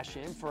 you cash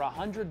in for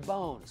 100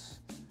 bones.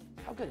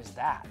 How good is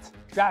that?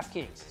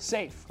 DraftKings,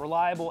 safe,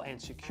 reliable,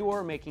 and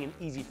secure, making it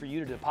easy for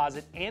you to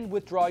deposit and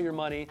withdraw your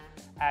money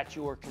at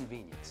your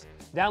convenience.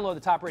 Download the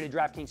top-rated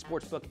DraftKings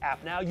Sportsbook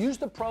app now. Use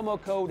the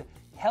promo code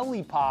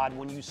HELIPOD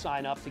when you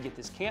sign up to get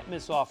this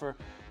can't-miss offer.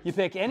 You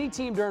pick any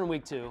team during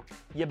week 2,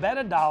 you bet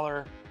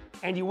 $1,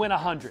 and you win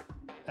 100.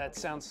 That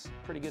sounds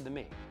pretty good to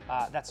me.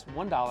 That's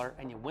 $1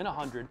 and you win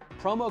 100.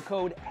 Promo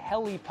code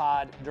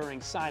HELIPOD during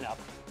sign-up.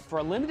 For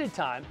a limited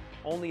time,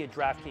 only at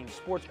DraftKings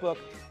Sportsbook.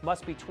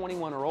 Must be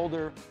 21 or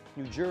older.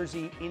 New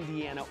Jersey,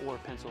 Indiana, or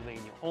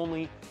Pennsylvania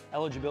only.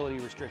 Eligibility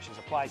restrictions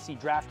apply. See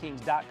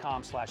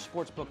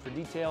DraftKings.com/sportsbook for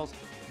details.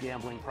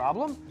 Gambling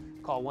problem?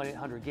 Call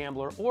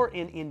 1-800-GAMBLER or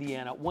in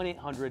Indiana,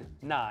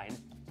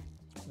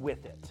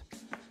 1-800-9-WITH-IT.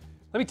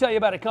 Let me tell you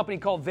about a company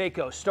called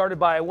Vaco, started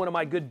by one of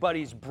my good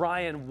buddies,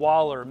 Brian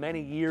Waller,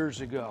 many years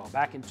ago,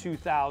 back in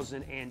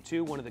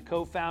 2002, one of the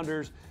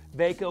co-founders.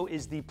 Vaco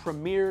is the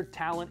premier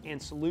talent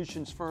and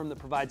solutions firm that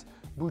provides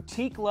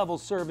boutique-level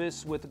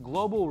service with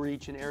global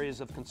reach in areas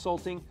of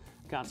consulting,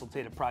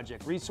 consultative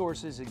project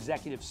resources,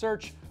 executive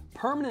search,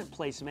 permanent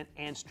placement,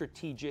 and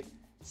strategic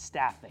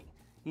staffing.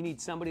 You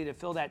need somebody to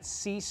fill that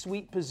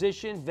C-suite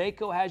position.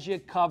 Vaco has you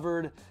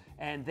covered,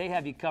 and they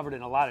have you covered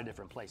in a lot of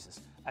different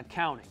places.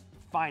 Accounting,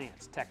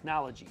 finance,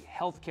 technology,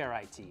 healthcare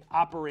IT,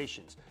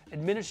 operations,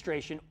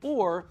 administration,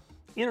 or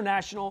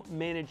international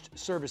managed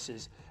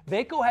services.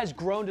 Vaco has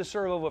grown to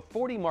serve over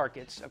 40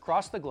 markets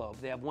across the globe.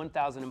 They have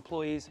 1,000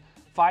 employees,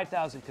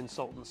 5,000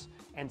 consultants,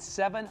 and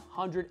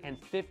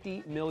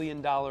 $750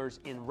 million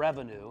in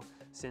revenue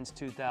since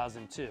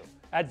 2002.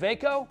 At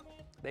Vaco,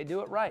 they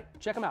do it right.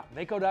 Check them out,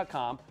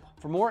 vaco.com,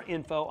 for more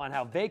info on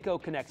how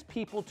Vaco connects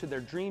people to their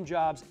dream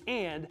jobs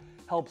and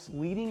helps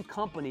leading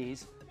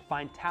companies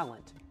find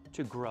talent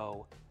to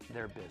grow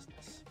their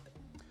business.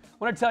 I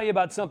want to tell you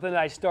about something that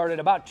I started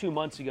about 2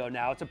 months ago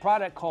now. It's a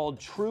product called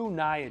True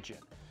Niagen.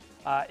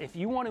 If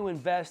you want to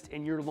invest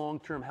in your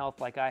long-term health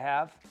like I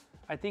have,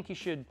 I think you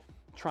should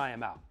try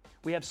them out.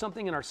 We have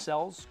something in our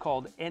cells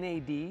called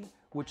NAD,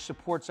 which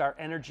supports our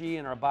energy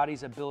and our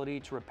body's ability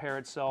to repair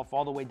itself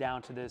all the way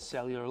down to the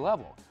cellular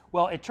level.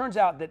 Well, it turns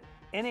out that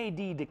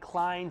NAD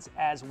declines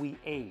as we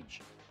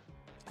age.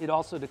 It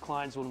also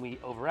declines when we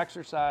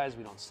overexercise,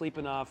 we don't sleep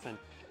enough, and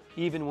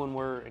even when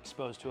we're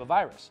exposed to a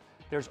virus.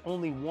 There's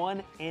only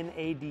one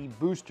NAD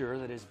booster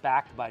that is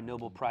backed by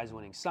Nobel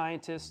Prize-winning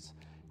scientists,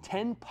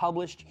 10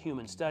 published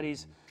human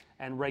studies,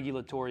 and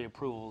regulatory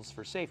approvals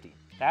for safety.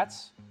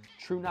 That's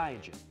True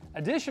Niagen.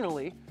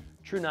 Additionally,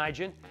 True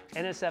Niagen,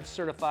 NSF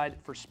certified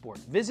for sport.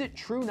 Visit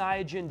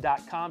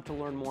TrueNiagen.com to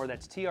learn more.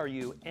 That's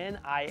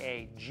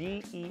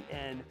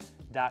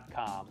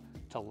TruNiagen.com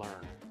to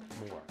learn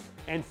more.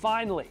 And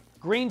finally,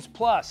 Greens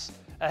Plus,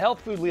 a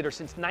health food leader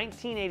since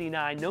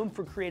 1989, known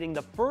for creating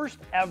the first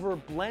ever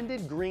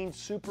blended green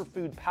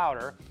superfood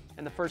powder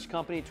and the first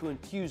company to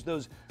infuse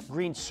those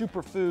green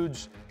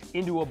superfoods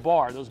into a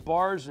bar. Those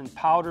bars and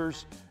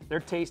powders,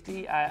 they're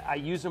tasty. I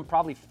use them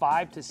probably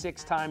 5 to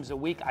 6 times a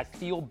week. I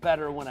feel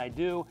better when I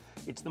do.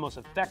 It's the most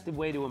effective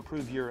way to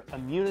improve your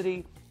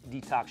immunity,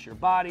 detox your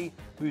body,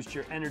 boost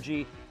your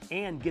energy,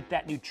 and get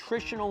that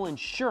nutritional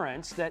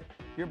insurance that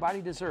your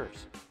body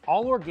deserves.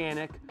 All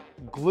organic,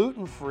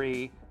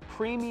 gluten-free,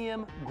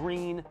 premium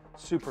green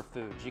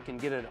superfoods. You can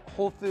get it at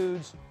Whole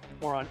Foods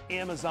or on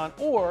Amazon,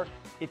 or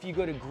if you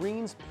go to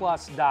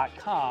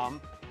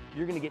greensplus.com,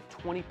 you're gonna get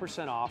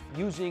 20% off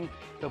using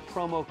the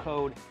promo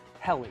code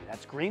HELI.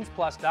 That's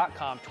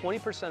greensplus.com,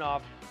 20%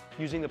 off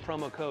using the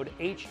promo code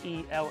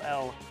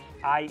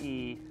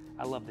HELLIE.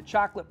 I love the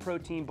chocolate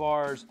protein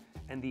bars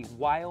and the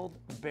wild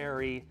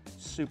berry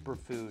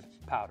superfood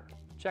powder.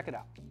 Check it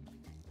out.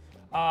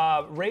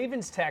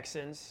 Ravens,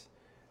 Texans.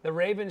 The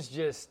Ravens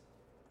just,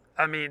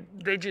 we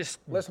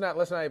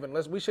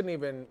shouldn't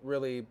even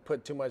really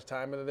put too much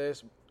time into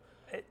this.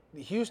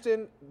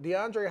 Houston,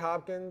 DeAndre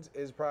Hopkins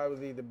is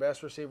probably the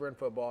best receiver in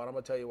football, and I'm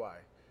going to tell you why.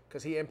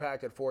 Because he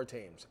impacted 4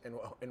 teams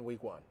in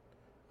week 1,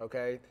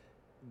 okay?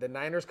 The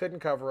Niners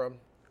couldn't cover him,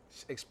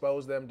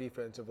 exposed them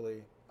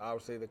defensively.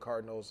 Obviously, the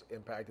Cardinals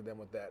impacted them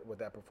with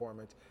that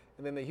performance.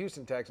 And then the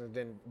Houston Texans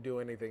didn't do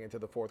anything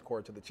until the fourth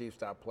quarter till the Chiefs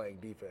stopped playing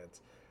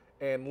defense.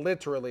 And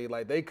literally,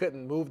 they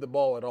couldn't move the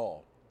ball at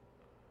all.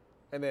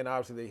 And then,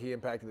 obviously, he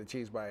impacted the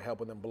Chiefs by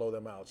helping them blow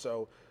them out.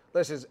 So,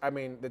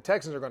 the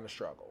Texans are going to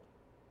struggle.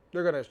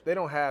 They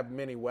don't have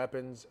many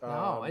weapons.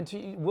 No, and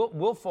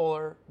Will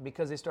Fuller,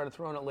 because they started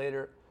throwing it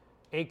later,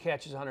 8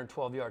 catches,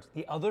 112 yards.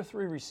 The other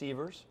 3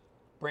 receivers,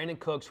 Brandon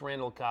Cooks,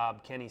 Randall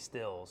Cobb, Kenny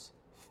Stills,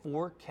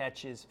 4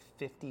 catches,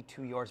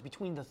 52 yards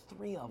between the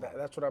 3 of them.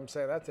 That's what I'm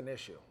saying. That's an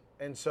issue.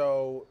 And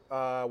so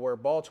where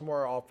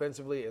Baltimore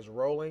offensively is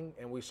rolling,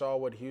 and we saw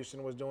what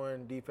Houston was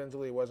doing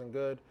defensively, it wasn't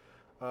good.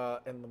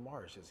 And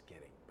Lamar is just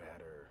getting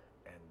better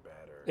and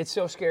better. It's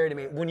so scary to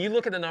me. When you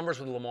look at the numbers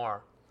with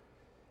Lamar,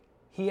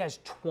 He has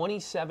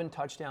 27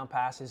 touchdown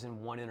passes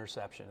and 1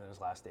 interception in his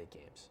last 8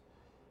 games.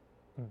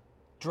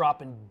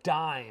 Dropping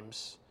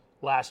dimes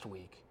last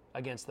week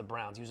against the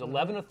Browns. He was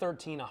 11 of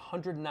 13,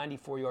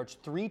 194 yards,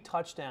 3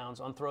 touchdowns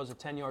on throws of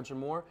 10 yards or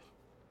more.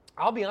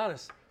 I'll be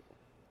honest,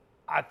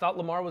 I thought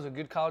Lamar was a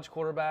good college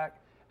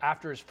quarterback.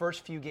 After his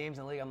first few games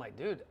in the league, I'm like,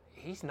 dude,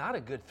 he's not a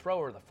good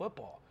thrower of the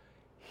football.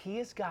 He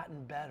has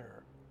gotten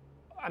better.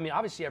 I mean,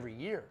 obviously every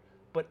year,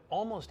 but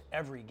almost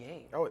every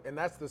game. Oh, and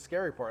that's the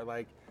scary part.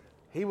 Like,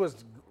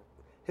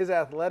 his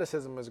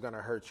athleticism is going to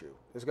hurt you.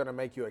 It's going to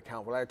make you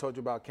account for. Like I told you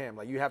about Cam,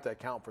 like you have to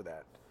account for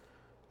that.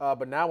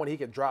 But now when he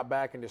can drop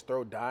back and just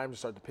throw dimes and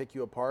start to pick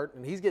you apart,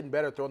 and he's getting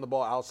better throwing the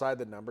ball outside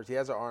the numbers. He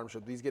has an arm,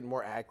 so he's getting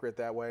more accurate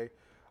that way.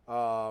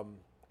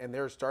 And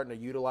they're starting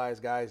to utilize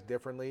guys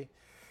differently.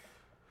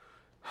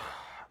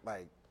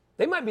 Like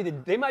they might be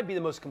the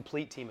most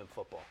complete team in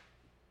football.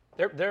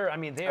 They are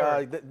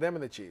them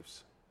and the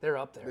Chiefs. They're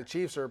up there. The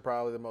Chiefs are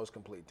probably the most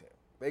complete team.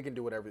 They can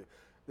do whatever.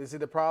 This is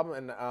the problem,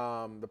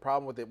 and the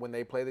problem with it when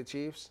they play the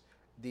Chiefs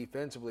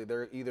defensively,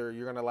 they're either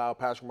you're going to allow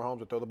Patrick Mahomes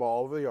to throw the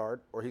ball over the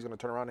yard, or he's going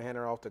to turn around and hand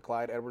it off to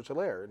Clyde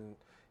Edwards-Helaire. And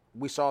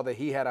we saw that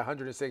he had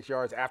 106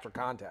 yards after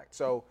contact.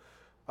 So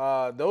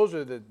those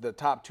are the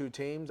top 2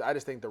 teams. I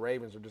just think the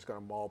Ravens are just going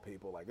to maul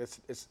people. Like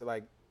it's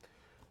like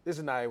this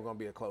is not even going to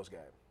be a close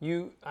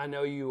game. I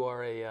know you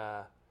are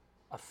a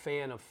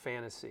fan of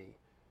fantasy.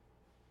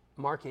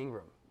 Mark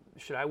Ingram.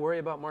 Should I worry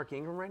about Mark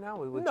Ingram right now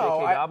with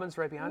J.K. Dobbins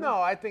right behind him?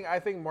 No, I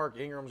think Mark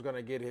Ingram's going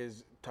to get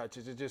his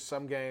touches. It's just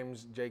some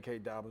games J.K.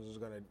 Dobbins is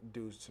going to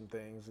do some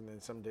things, and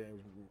then some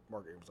games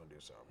Mark Ingram's going to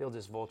do something. He'll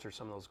just vulture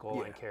some of those goal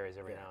line carries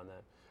every now and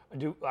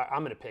then. I'm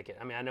going to pick it.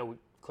 I mean, I know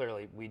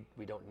clearly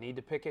we don't need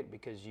to pick it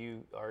because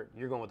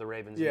you're going with the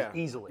Ravens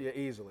easily. Yeah,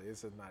 easily.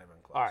 This is not even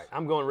close. All right,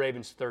 I'm going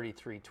Ravens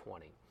 33-20.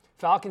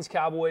 Falcons,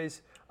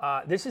 Cowboys.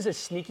 This is a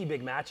sneaky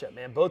big matchup,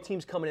 man. Both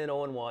teams coming in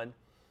 0-1.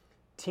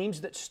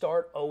 Teams that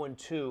start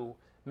 0-2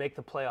 make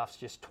the playoffs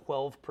just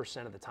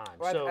 12% of the time.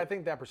 Well, so I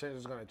think that percentage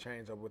is going to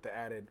change with the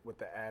added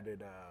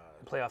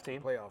playoff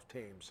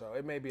team. So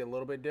it may be a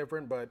little bit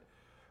different, but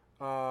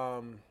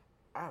I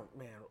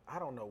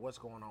don't know what's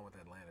going on with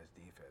Atlanta's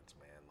defense,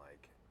 man.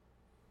 Like,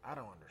 I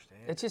don't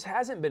understand. It just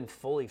hasn't been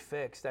fully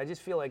fixed. I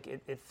just feel like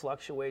it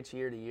fluctuates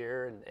year to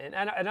year, and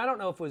I don't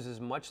know if it was as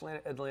much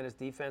Atlanta's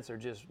defense or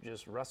just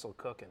Russell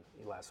cooking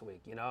last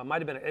week. You know, it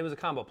might have been. It was a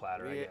combo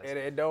platter. I guess. And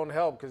it don't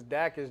help because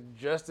Dak is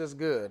just as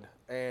good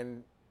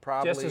and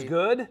probably just as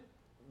good.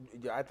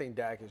 Yeah, I think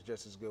Dak is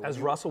just as good as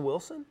Russell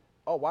Wilson.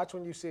 Oh, watch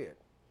when you see it.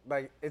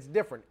 Like it's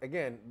different.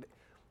 Again,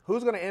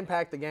 who's going to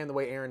impact the game the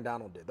way Aaron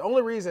Donald did? The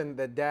only reason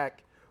that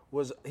Dak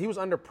was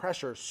under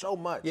pressure so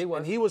much,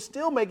 and he was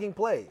still making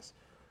plays.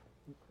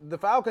 The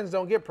Falcons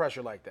don't get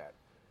pressure like that.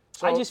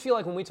 So, I just feel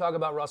like when we talk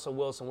about Russell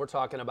Wilson, we're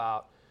talking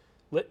about,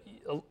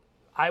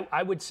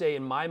 I would say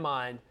in my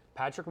mind,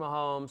 Patrick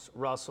Mahomes,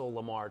 Russell,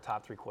 Lamar,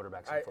 top 3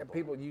 quarterbacks in football.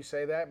 People, you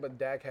say that, but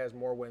Dak has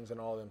more wins than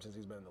all of them since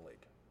he's been in the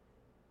league.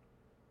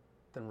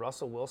 Than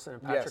Russell Wilson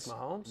and Patrick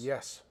Mahomes?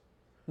 Yes.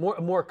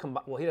 More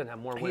combined. Well, he doesn't have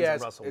more wins than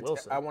Russell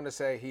Wilson. I want to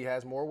say he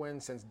has more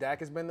wins since Dak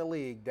has been in the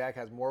league. Dak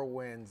has more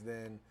wins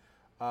than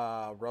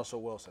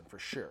Russell Wilson for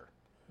sure.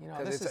 You know,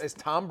 because it's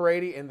Tom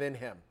Brady and then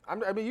him. I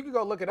mean, you can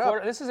go look it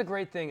up. This is a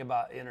great thing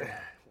about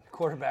internet.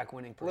 Quarterback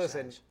winning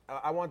percentage. Listen,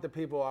 I want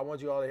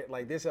you all to,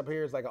 like, this up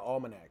here is like an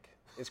almanac.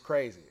 It's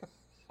crazy.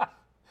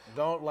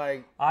 Don't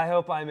like. I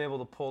hope I'm able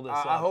to pull this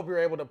up. I hope you're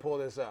able to pull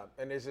this up,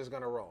 and it's just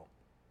going to roll.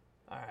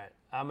 All right.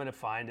 I'm going to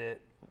find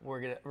it.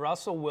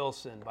 Russell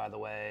Wilson, by the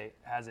way,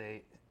 has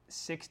a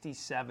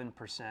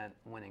 67%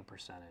 winning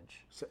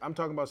percentage. So I'm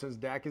talking about since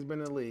Dak has been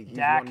in the league.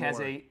 Dak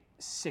has a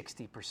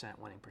 60%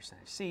 winning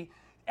percentage. See,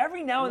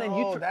 every now and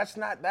then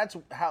that's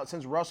how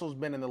since Russell's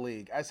been in the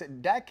league. I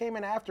said Dak came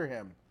in after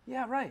him.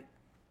 Yeah, right.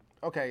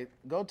 Okay,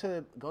 go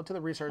to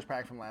the research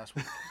pack from last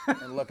week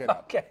and look it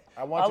up. Okay.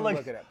 I want you to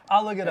look it up.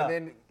 I'll look it up.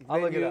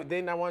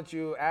 Then I want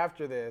you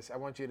after this. I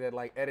want you to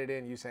like edit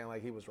in you saying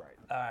like he was right.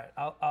 All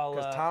right. I'll.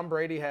 Because Tom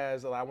Brady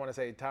has, I want to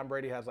say Tom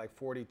Brady has like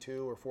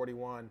 42 or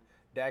 41.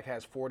 Dak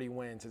has 40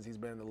 wins since he's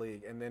been in the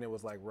league, and then it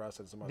was like Russ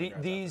and some other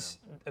guys. These,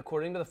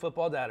 according to the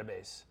Football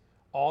Database,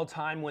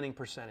 all-time winning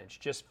percentage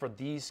just for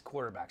these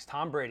quarterbacks.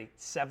 Tom Brady,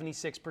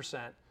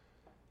 76%.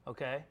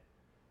 Okay.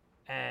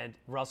 And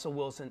Russell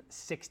Wilson,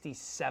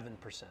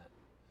 67%.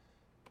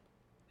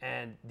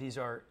 And these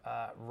are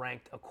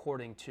ranked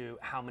according to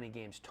how many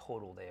games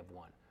total they have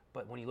won.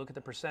 But when you look at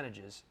the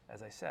percentages,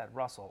 as I said,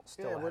 Russell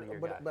still ahead of your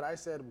guy. But I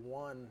said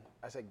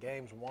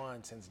games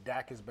won since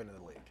Dak has been in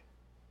the league.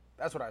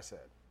 That's what I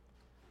said.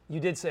 You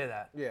did say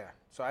that. Yeah.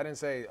 So I didn't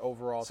say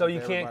overall. So you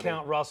can't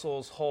count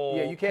Russell's whole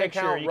picture. Yeah, you can't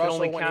count Russell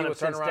when he was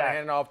turning around and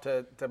handing off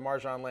to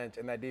Marshawn Lynch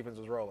and that defense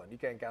was rolling. You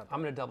can't count that.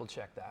 I'm going to double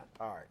check that.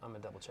 All right. I'm going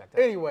to double check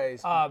that.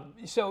 Anyways.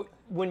 So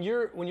when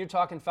you're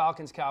talking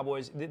Falcons,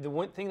 Cowboys, the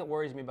one thing that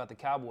worries me about the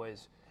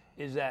Cowboys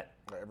is that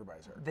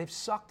everybody's hurt. They've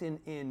sucked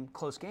in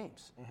close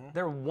games. Mm-hmm.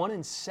 They're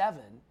 1-7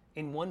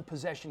 in one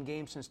possession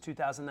games since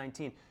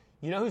 2019.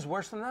 You know who's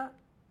worse than that?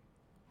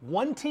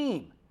 One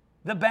team,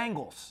 the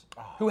Bengals,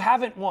 who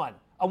haven't won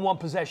a one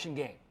possession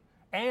game.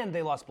 and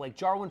they lost Blake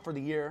Jarwin for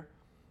the year.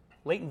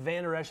 Leighton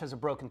Vander Esch has a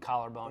broken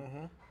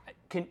collarbone.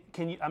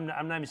 Can you? I'm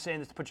not even saying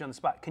this to put you on the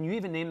spot. Can you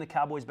even name the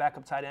Cowboys'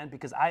 backup tight end?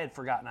 Because I had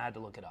forgotten. I had to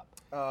look it up.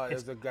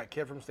 There's a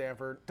kid from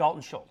Stanford.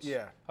 Dalton Schultz.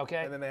 Yeah.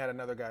 Okay. And then they had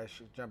another guy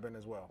jump in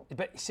as well.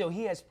 But so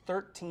he has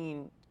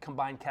 13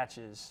 combined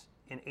catches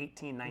in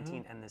 18,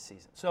 19, and this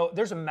season. So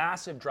there's a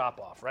massive drop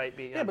off, right?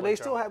 Yeah, but you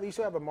still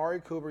have Amari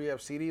Cooper, you have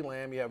CeeDee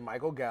Lamb, you have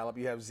Michael Gallup,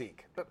 you have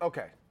Zeke. But,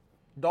 okay,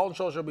 Dalton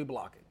Schultz will be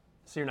blocking.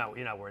 So you're not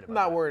worried about that?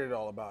 Not worried at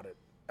all about it.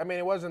 I mean,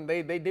 it wasn't.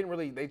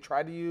 They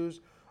tried to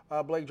use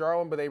Blake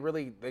Jarwin, but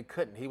they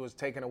couldn't. He was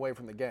taken away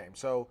from the game.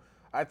 So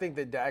I think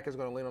that Dak is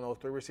going to lean on those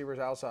 3 receivers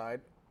outside.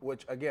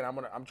 Which again,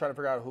 I'm trying to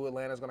figure out who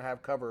Atlanta's going to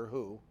have cover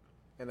who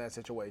in that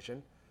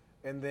situation,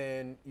 and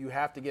then you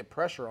have to get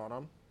pressure on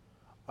them.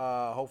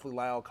 Hopefully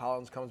Lyle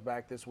Collins comes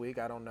back this week.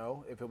 I don't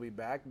know if he'll be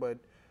back, but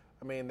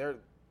I mean, they're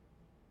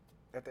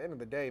at the end of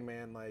the day,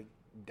 man. Like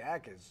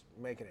Dak is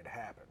making it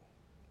happen,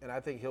 and I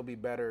think he'll be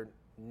better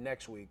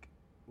next week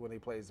when he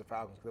plays the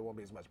Falcons because there won't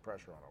be as much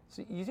pressure on him.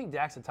 So you think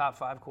Dak's a top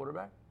 5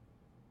 quarterback?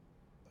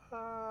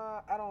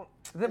 I don't.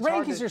 The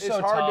rankings are so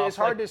tough. It's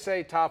hard to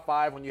say top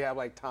 5 when you have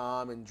like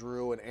Tom and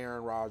Drew and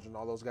Aaron Rodgers and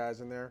all those guys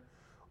in there.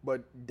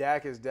 But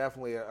Dak is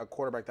definitely a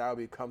quarterback that I would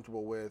be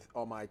comfortable with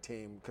on my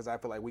team because I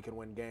feel like we can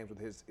win games with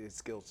his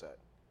skill set.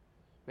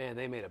 Man,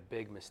 they made a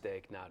big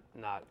mistake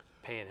not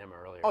paying him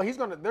earlier. Oh,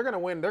 they're gonna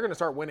win. They're gonna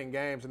start winning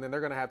games, and then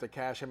they're gonna have to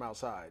cash him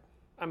outside.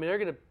 I mean,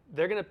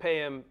 they're gonna pay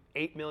him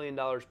 $8 million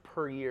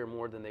per year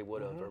more than they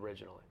would have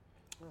originally.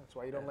 That's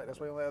why you don't let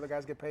other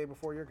guys get paid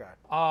before your guy.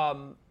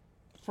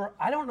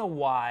 I don't know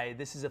why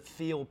this is a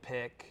field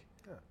pick.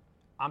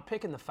 I'm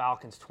picking the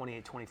Falcons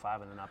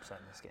 28-25 in an upset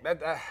in this game.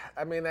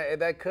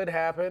 That could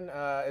happen.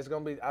 It's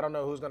going to be. I don't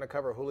know who's going to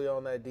cover Julio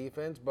on that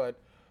defense, but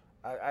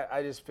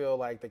I just feel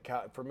like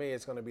for me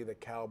it's going to be the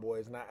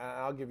Cowboys, and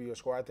I'll give you a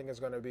score. I think it's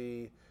going to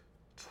be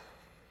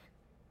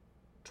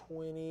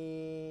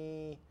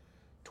 28-24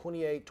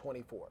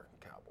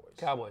 Cowboys.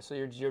 Cowboys. So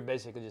you're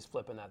basically just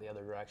flipping that the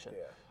other direction.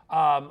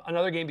 Yeah.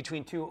 Another game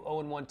between 2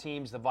 0-1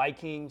 teams, the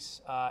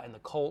Vikings and the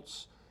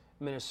Colts.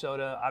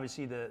 Minnesota,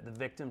 obviously the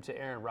victim to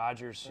Aaron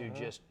Rodgers, who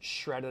just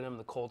shredded him.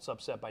 The Colts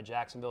upset by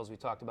Jacksonville, as we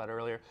talked about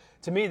earlier.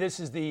 To me, this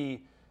is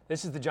the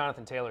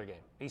Jonathan Taylor game.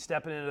 He's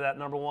stepping into that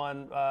number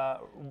 1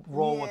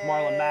 role with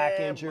Marlon Mack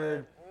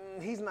injured.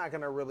 He's not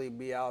going to really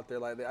be out there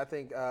like that. I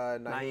think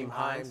Nyheim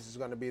Hines is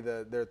going to be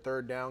their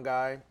third down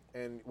guy.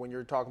 And when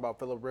you're talking about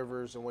Phillip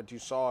Rivers and what you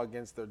saw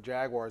against the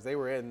Jaguars, they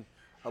were in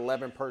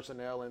 11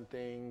 personnel and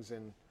things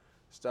and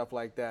stuff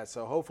like that.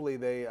 So hopefully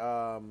they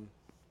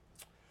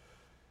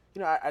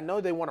I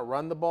know they want to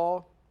run the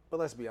ball, but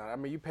let's be honest. I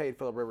mean, you paid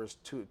Phillip Rivers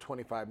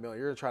 $25 million.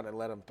 You're trying to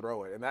let him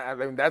throw it, and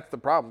that's the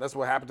problem. That's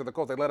what happened to the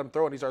Colts. They let him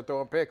throw, and he started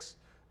throwing picks.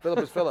 Phillip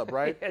is Phillip,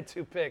 right? He had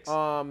 2 picks.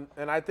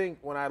 And I think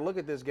when I look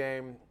at this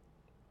game,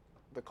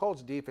 the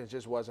Colts defense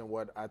just wasn't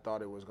what I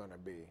thought it was going to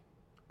be.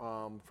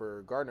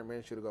 For Gardner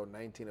Minshew to go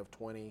 19 of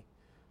 20,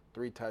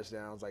 3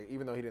 touchdowns, like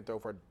even though he didn't throw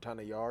for a ton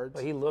of yards,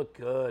 but he looked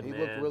good. He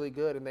looked really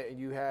good, and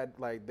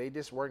they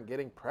just weren't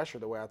getting pressure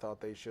the way I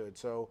thought they should.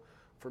 So.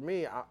 For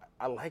me,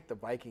 I like the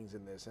Vikings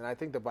in this, and I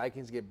think the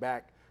Vikings get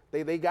back.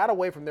 They got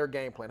away from their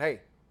game plan. Hey,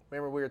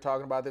 remember we were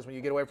talking about this when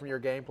you get away from your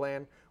game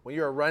plan? When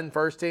you're a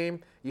run-first team,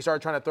 you start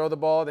trying to throw the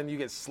ball, then you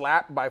get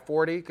slapped by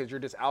 40 because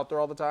you're just out there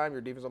all the time, your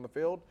defense on the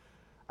field.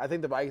 I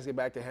think the Vikings get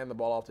back to hand the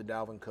ball off to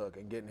Dalvin Cook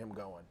and getting him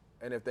going.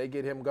 And if they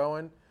get him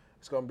going,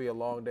 it's going to be a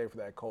long day for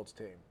that Colts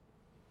team.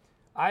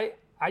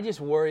 I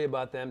just worry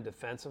about them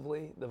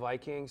defensively, the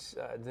Vikings.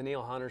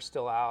 Danielle Hunter's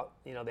still out.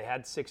 They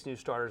had 6 new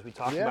starters. We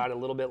talked about it a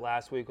little bit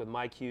last week with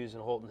Mike Hughes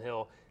and Holton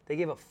Hill. They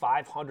gave up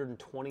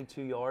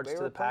 522 yards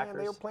to the Packers.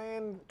 They were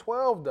playing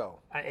 12, though.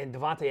 And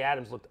Devontae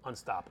Adams looked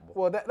unstoppable.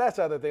 Well, that's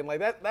the other thing. Like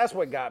that's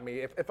what got me.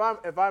 If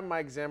I'm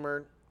Mike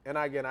Zimmer, and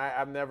again,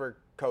 I've never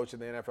coached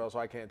in the NFL, so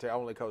I can't tell. I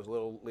only coach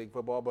little league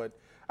football, but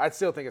I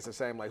still think it's the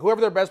same. Like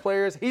whoever their best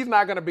player is, he's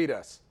not going to beat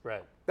us.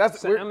 Right.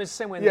 It's the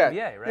same way in the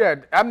NBA,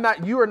 right? Yeah.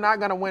 You are not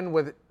going to win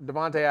with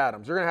Devontae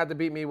Adams. You're going to have to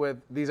beat me with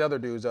these other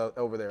dudes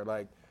over there.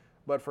 Like,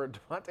 but for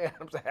Devontae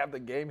Adams to have the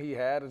game he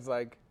had, it's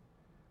like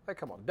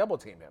come on, double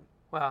team him.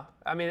 Well,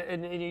 I mean,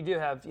 and you do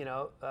have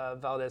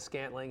Valdez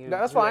Scantling who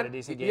that's had fine. a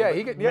decent game.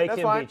 Yeah,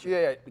 that's fine. Beat you.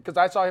 Yeah, because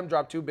I saw him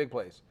drop 2 big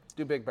plays,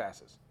 2 big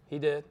passes. He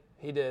did.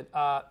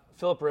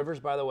 Phillip Rivers,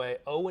 by the way,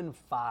 0-5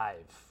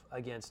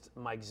 against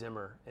Mike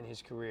Zimmer in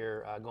his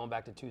career, going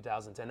back to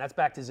 2010. That's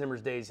back to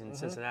Zimmer's days in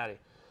Cincinnati.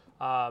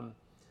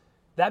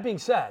 That being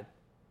said,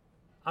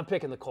 I'm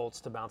picking the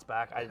Colts to bounce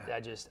back.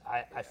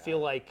 I feel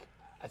like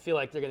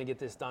they're going to get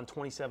this done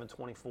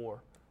 27-24.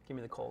 Give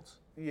me the Colts.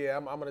 Yeah,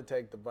 I'm going to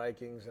take the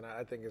Vikings, and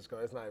I think it's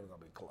not even going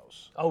to be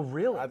close. Oh,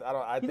 really?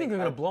 I think they're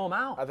going to blow them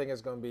out? I think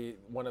it's going to be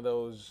one of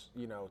those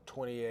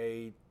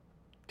 28-10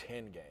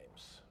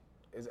 games.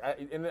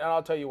 And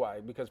I'll tell you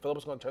why. Because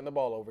Phillip's going to turn the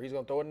ball over. He's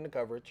going to throw it into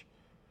coverage.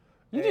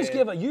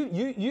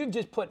 You've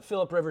just put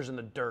Phillip Rivers in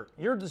the dirt.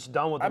 You're just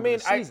done with him. I mean,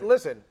 season.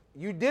 Listen.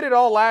 you did it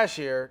all last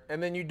year,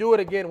 and then you do it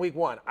again week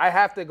 1. I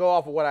have to go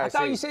off of what I see.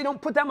 I thought you say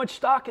don't put that much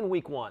stock in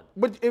week 1.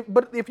 But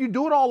if you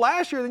do it all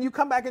last year, then you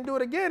come back and do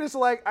it again. It's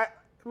like, I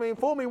mean,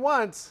 fool me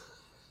once,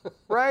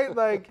 right?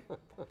 Like,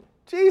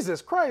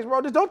 Jesus Christ,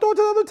 bro, just don't throw it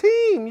to the other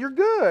team. You're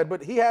good.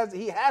 But he has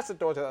to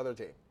throw it to the other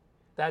team.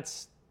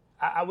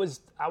 I was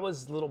a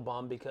little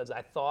bummed because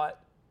I thought,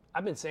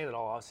 I've been saying it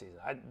all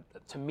offseason.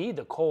 To me,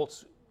 the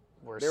Colts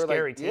were a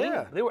scary team.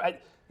 Yeah.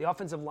 The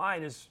offensive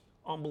line is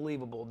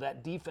unbelievable.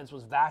 That defense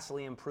was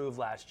vastly improved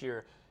last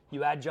year.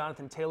 You add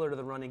Jonathan Taylor to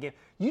the running game.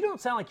 You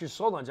don't sound like you're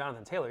sold on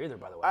Jonathan Taylor either,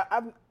 by the way.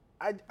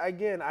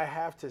 I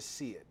have to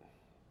see it.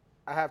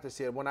 I have to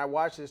see it. When I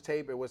watched this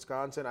tape at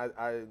Wisconsin,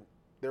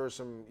 there was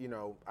some,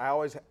 I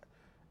always,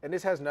 and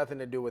this has nothing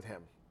to do with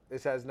him.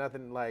 This has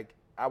nothing, like,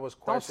 I was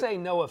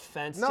questioning. Don't say no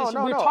offense. No,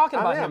 we're talking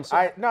about him.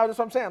 So. No, that's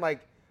what I'm saying.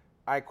 Like,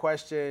 I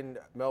questioned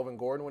Melvin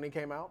Gordon when he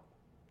came out,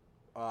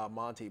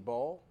 Monty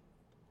Ball,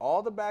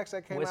 all the backs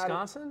that came out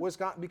of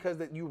Wisconsin, because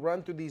you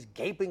run through these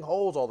gaping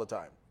holes all the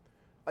time.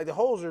 Like, the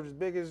holes are as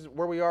big as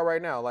where we are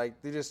right now.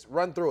 Like, they just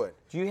run through it.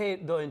 Do you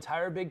hate the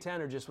entire Big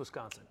Ten or just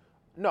Wisconsin?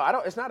 No, I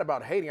don't. It's not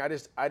about hating. I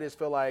just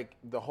feel like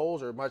the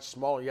holes are much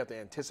smaller. You have to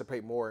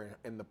anticipate more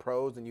in the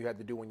pros than you had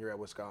to do when you're at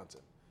Wisconsin.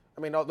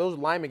 I mean, those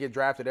linemen get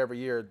drafted every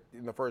year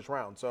in the first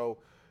round, so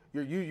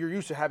you're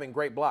used to having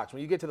great blocks.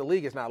 When you get to the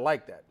league, it's not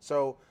like that.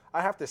 So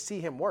I have to see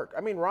him work.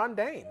 I mean, Ron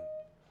Dayne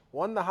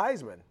won the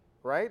Heisman,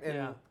 right? And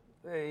yeah.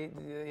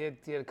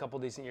 He had a couple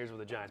decent years with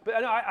the Giants.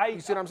 But you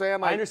see what I'm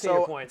saying? Like, I understand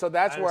your point. So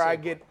that's where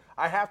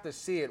I have to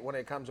see it when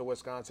it comes to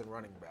Wisconsin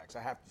running backs.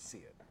 I have to see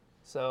it.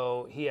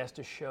 So he has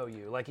to show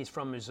you. Like, he's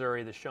from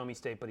Missouri, the show me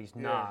state, but he's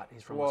not.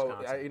 He's from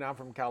Wisconsin. I'm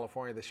from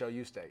California, the show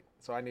you state.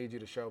 So I need you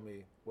to show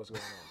me what's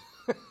going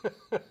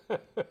on.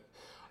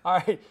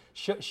 All right,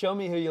 show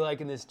me who you like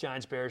in this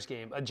Giants-Bears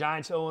game.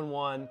 Giants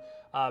 0-1,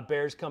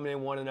 Bears coming in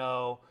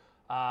 1-0.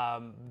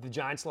 The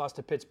Giants lost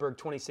to Pittsburgh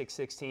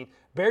 26-16.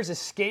 Bears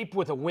escape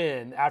with a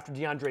win after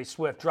DeAndre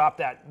Swift dropped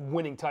that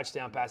winning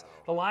touchdown pass.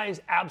 The Lions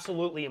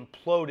absolutely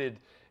imploded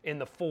in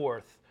the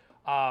fourth.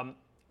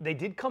 They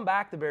did come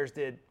back, the Bears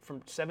did,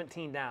 from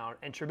 17 down,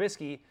 and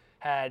Trubisky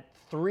had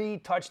 3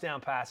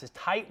 touchdown passes,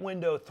 tight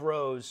window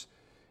throws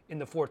in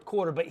the fourth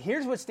quarter. But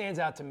here's what stands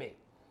out to me.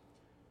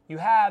 You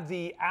have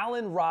the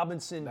Allen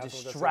Robinson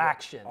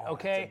distraction,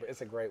 okay?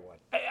 It's a great one.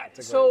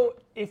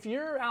 If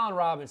you're Allen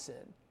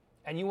Robinson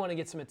and you want to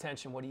get some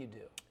attention, what do? You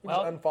just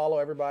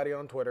unfollow everybody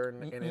on Twitter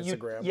and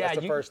Instagram. That's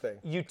the first thing.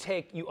 You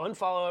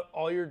unfollow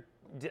all your.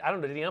 I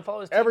don't know. Did he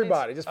unfollow his teammates?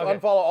 Everybody. Just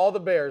unfollow all the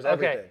Bears.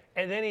 Everything. Okay.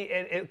 And then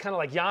it kind of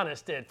like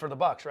Giannis did for the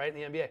Bucks, right,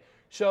 in the NBA.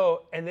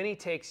 So, and then he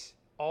takes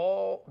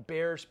all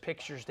Bears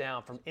pictures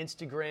down from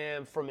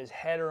Instagram, from his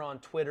header on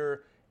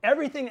Twitter,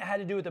 everything that had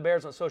to do with the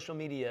Bears on social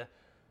media.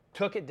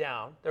 Took it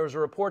down. There was a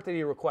report that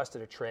he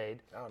requested a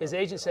trade. His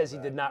agent says he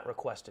did not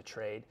request a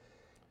trade.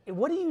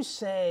 What are you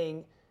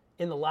saying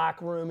in the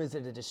locker room? Is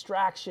it a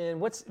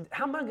distraction?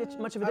 How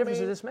much of a difference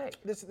does this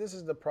make? This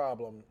is the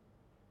problem,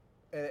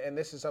 and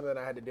this is something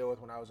I had to deal with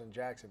when I was in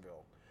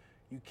Jacksonville.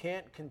 You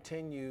can't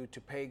continue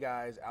to pay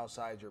guys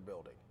outside your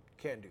building.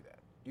 You can't do that.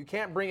 You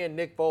can't bring in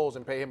Nick Foles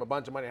and pay him a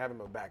bunch of money and have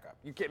him a backup.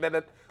 You can't.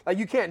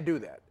 You can't do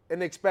that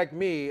and expect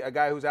me, a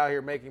guy who's out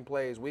here making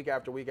plays week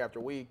after week after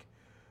week,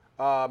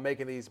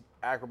 making these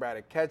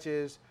acrobatic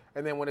catches,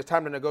 and then when it's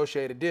time to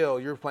negotiate a deal,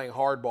 you're playing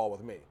hardball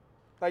with me.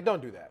 Like,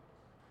 don't do that.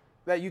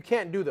 That you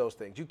can't do those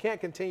things. You can't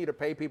continue to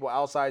pay people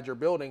outside your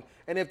building,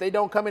 and if they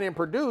don't come in and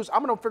produce,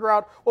 I'm going to figure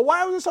out, well,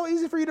 why was it so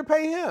easy for you to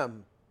pay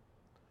him?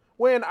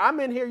 When I'm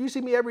in here, you see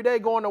me every day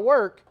going to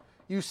work,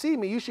 you see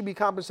me, you should be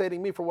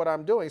compensating me for what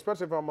I'm doing,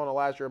 especially if I'm on the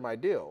last year of my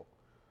deal.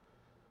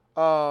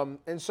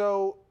 And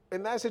so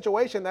in that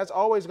situation, that's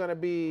always going to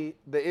be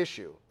the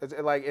issue. It's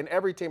like, and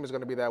every team is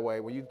going to be that way.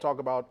 When you talk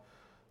about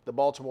the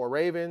Baltimore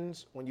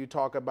Ravens, when you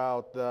talk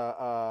about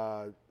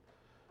the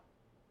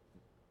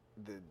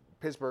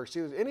Pittsburgh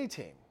Steelers, any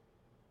team,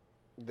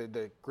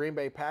 the Green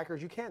Bay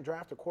Packers, you can't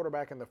draft a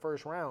quarterback in the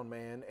first round,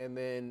 man, and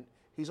then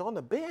he's on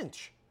the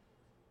bench.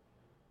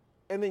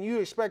 And then you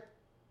expect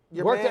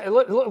your man. It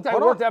looked like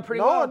it worked out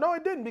pretty well. No,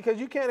 it didn't, because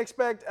you can't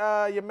expect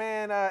your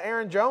man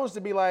Aaron Jones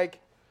to be like,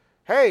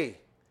 hey,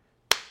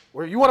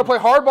 where you want to play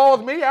hardball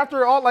with me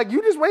after all? Like,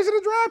 you just wasted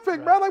a draft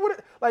pick, bro. Like,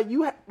 what?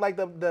 Like,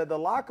 the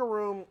locker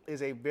room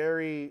is a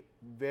very,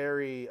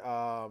 very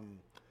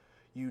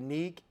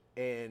unique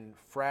and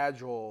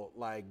fragile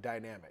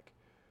dynamic.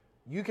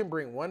 You can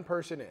bring one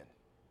person in,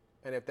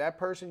 and if that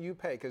person you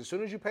pay, because as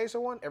soon as you pay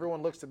someone,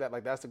 everyone looks to that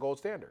like that's the gold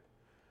standard.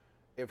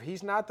 If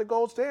he's not the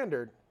gold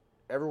standard,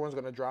 everyone's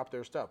going to drop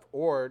their stuff,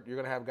 or you're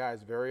going to have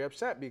guys very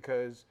upset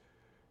because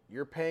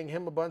you're paying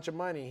him a bunch of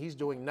money, he's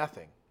doing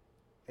nothing.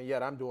 And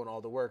yet I'm doing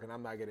all the work, and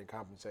I'm not getting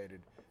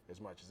compensated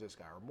as much as this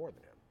guy, or more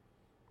than him.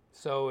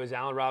 So is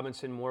Allen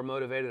Robinson more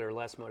motivated or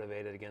less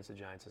motivated against the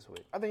Giants this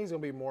week? I think he's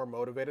going to be more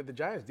motivated. The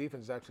Giants'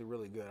 defense is actually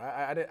really good.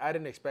 I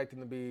didn't expect them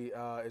to be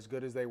as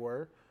good as they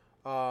were.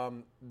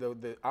 I'm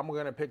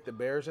going to pick the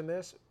Bears in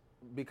this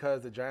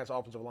because the Giants'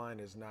 offensive line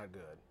is not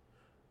good.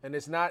 And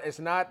it's not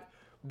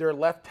their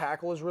left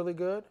tackle is really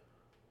good.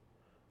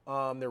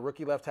 Their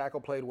rookie left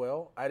tackle played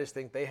well. I just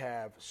think they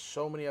have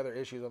so many other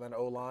issues on that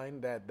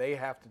O-line that they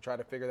have to try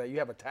to figure that. You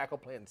have a tackle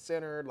playing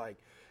center. Like,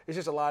 it's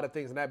just a lot of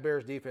things. And that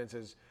Bears defense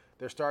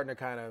they're starting to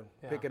kind of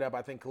pick it up.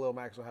 I think Khalil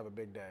Mack will have a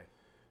big day.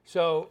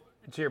 So,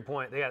 to your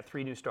point, they got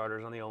 3 new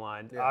starters on the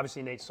O-line. Yeah.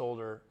 Obviously, Nate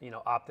Solder,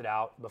 opted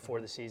out before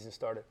the season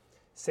started.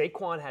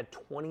 Saquon had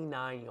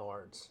 29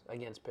 yards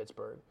against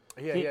Pittsburgh.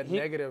 He had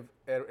negative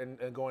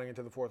going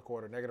into the fourth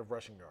quarter, negative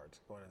rushing yards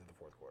going into the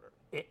fourth quarter.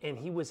 And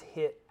he was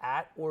hit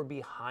at or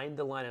behind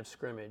the line of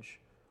scrimmage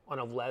on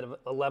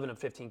 11 of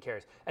 15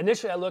 carries.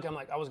 Initially, I was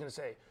going to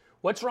say,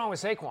 what's wrong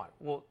with Saquon?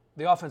 Well,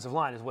 the offensive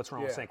line is what's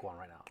wrong with Saquon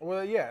right now.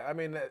 Well, yeah. I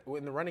mean,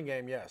 in the running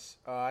game, yes.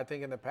 I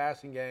think in the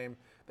passing game,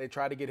 they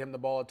tried to get him the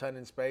ball a ton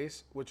in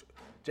space, which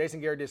Jason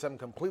Garrett did something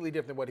completely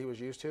different than what he was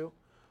used to.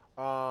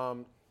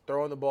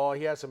 Throwing the ball,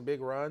 he had some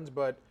big runs,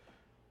 but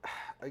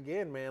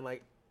again, man,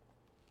 like,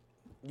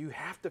 you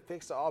have to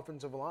fix the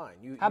offensive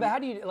line. How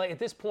do you, like, at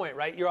this point,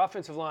 right? Your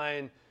offensive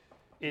line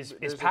is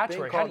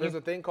patchwork. There's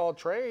a thing called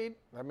trade.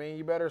 I mean,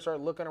 you better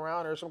start looking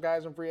around. There's some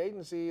guys in free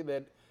agency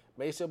that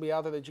may still be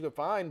out there that you could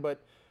find,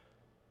 but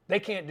they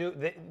can't do.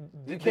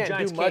 You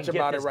can't do much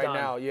about it right done.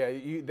 now.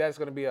 Yeah, that's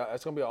going to be an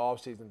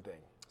off-season thing.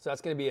 So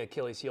that's going to be an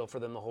Achilles heel for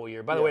them the whole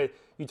year. By the way,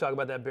 you talk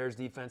about that Bears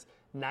defense.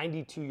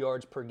 92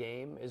 yards per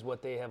game is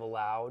what they have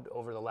allowed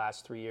over the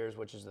last 3 years,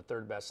 which is the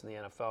third best in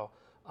the NFL.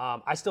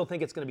 I still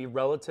think it's going to be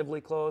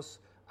relatively close.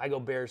 I go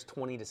Bears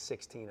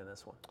 20-16 in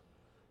this one.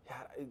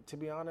 Yeah, to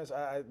be honest,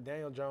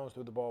 Daniel Jones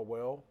threw the ball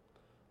well,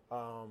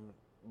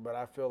 but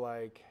I feel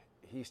like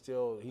he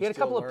had a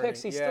couple learning. of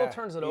picks. He still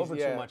turns it over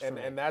too much for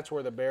me. And that's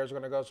where the Bears are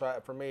going to go. So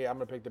for me, I'm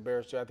going to pick the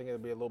Bears too. I think it'll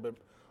be a little bit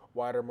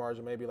wider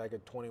margin, maybe like a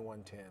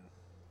 21-10.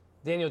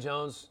 Daniel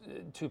Jones,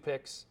 2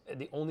 picks.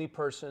 The only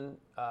person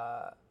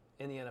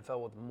in the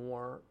NFL with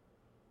more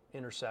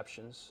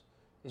interceptions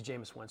is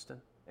Jameis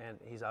Winston, and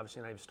he's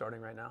obviously not even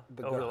starting right now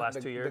over the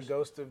last 2 years.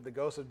 The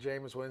ghost of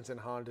Jameis Winston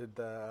haunted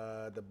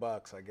the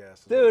Bucks, I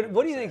guess. Dude,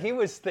 what do you think he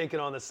was thinking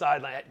on the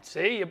sideline?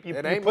 See,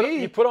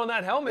 you put on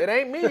that helmet. It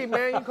ain't me,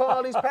 man. You call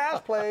all these pass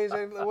plays,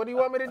 and what do you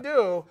want me to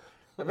do?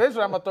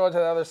 Eventually, I'm gonna throw it to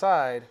the other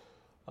side.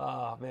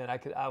 Oh man,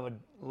 I would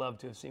love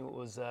to have seen what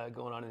was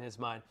going on in his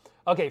mind.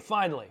 Okay,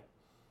 finally.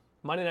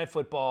 Monday Night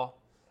Football,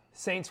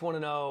 Saints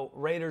 1-0,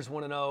 Raiders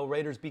 1-0.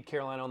 Raiders beat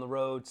Carolina on the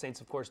road. Saints,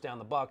 of course, down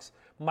the Bucks.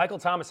 Michael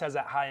Thomas has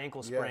that high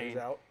ankle sprain.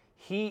 Yeah,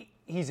 he's out.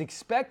 He's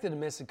expected to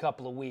miss a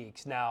couple of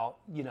weeks. Now,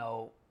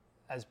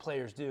 as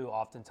players do,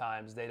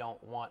 oftentimes they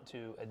don't want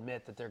to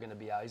admit that they're going to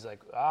be out. He's like,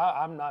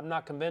 I'm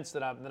not convinced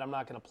that I'm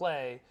not going to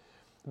play.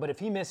 But if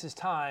he misses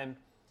time,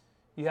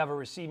 you have a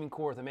receiving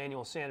core with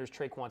Emmanuel Sanders,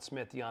 Traquan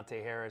Smith,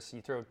 Deontay Harris.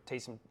 You throw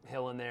Taysom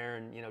Hill in there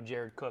and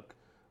Jared Cook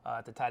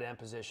at the tight end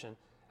position.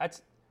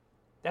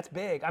 That's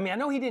big. I mean, I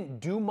know he didn't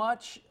do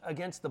much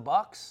against the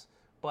Bucks,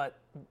 but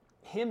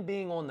him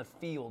being on the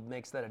field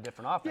makes that a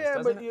different offense,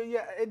 doesn't it?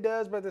 Yeah, it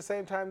does. But at the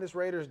same time, this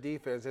Raiders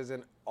defense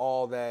isn't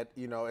all that,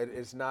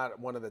 it's not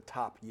one of the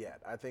top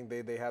yet. I think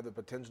they have the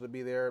potential to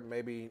be there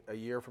maybe a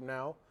year from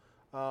now.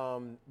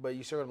 But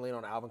you're still going to lean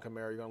on Alvin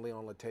Kamara. You're going to lean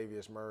on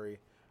Latavius Murray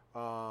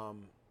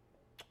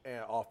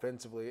and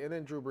offensively. And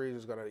then Drew Brees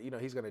is going to,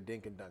 he's going to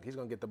dink and dunk. He's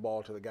going to get the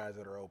ball to the guys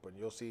that are open.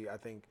 You'll see, I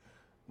think,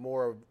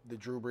 more of the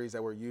Drew Brees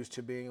that we're used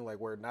to being, like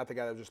we're not the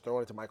guy that was just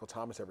throwing it to Michael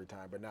Thomas every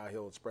time, but now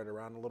he'll spread it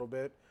around a little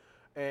bit.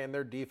 And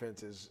their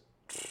defense is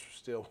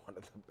still one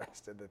of the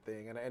best in the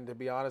thing. And to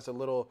be honest, a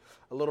little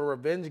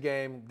revenge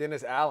game.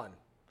 Dennis Allen,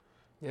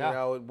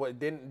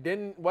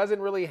 wasn't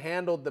really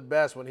handled the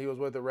best when he was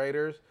with the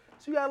Raiders.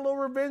 So you got a little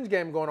revenge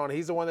game going on.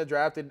 He's the one that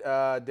drafted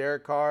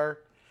Derek Carr.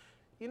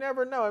 You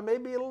never know. It may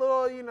be a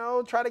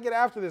little, try to get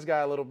after this guy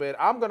a little bit.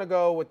 I'm going to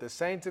go with the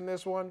Saints in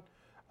this one.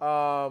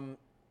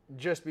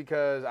 Just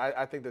because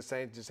I think the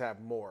Saints just have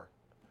more,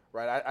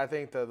 right? I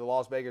think the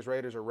Las Vegas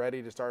Raiders are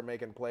ready to start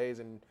making plays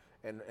and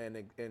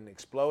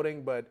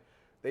exploding, but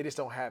they just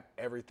don't have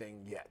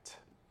everything yet.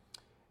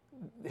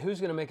 Who's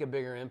going to make a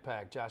bigger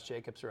impact, Josh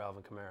Jacobs or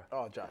Alvin Kamara?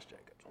 Oh, Josh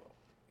Jacobs will.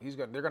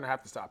 They're going to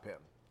have to stop him.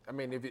 I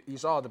mean, if you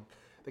saw the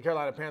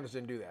Carolina Panthers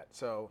didn't do that,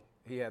 so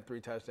he had 3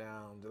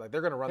 touchdowns. Like,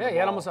 they're going to run the ball. Yeah, he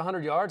had almost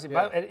 100 yards.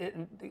 Yeah.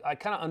 I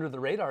kind of under the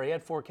radar. He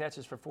had 4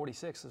 catches for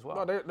 46 as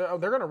well. No,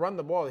 they're going to run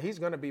the ball. He's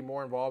going to be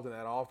more involved in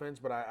that offense,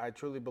 but I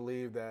truly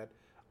believe that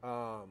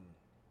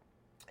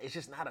it's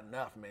just not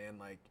enough, man.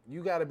 Like,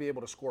 you got to be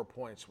able to score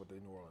points with the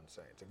New Orleans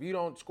Saints. If you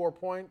don't score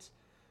points,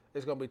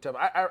 it's going to be tough.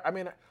 I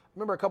mean, I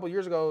remember a couple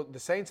years ago, the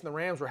Saints and the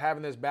Rams were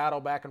having this battle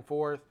back and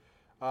forth.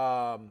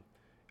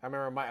 I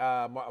remember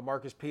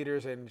Marcus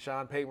Peters and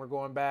Sean Payton were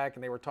going back,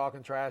 and they were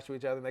talking trash to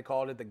each other, and they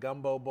called it the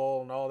Gumbo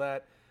Bowl and all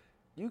that.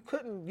 You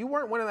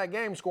weren't winning that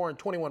game scoring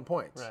 21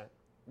 points. Right.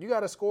 You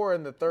got to score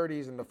in the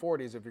 30s and the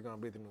 40s if you're going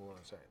to beat the New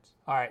Orleans Saints.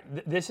 All right,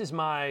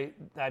 I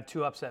have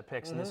 2 upset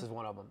picks, and this is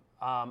one of them.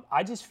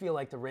 I just feel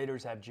like the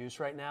Raiders have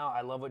juice right now.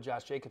 I love what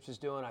Josh Jacobs is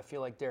doing. I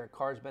feel like Derek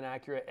Carr's been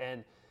accurate,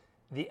 and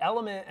the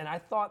element, and I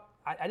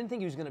didn't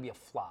think he was going to be a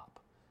flop,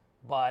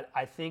 but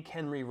I think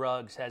Henry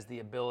Ruggs has the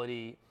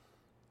ability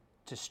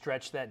to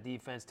stretch that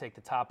defense, take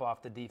the top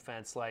off the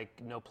defense like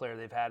no player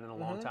they've had in a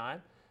long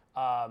time.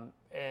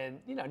 And,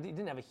 he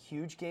didn't have a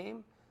huge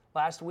game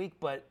last week,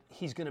 but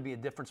he's going to be a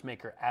difference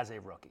maker as a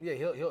rookie. Yeah,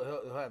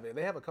 he'll have it.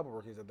 They have a couple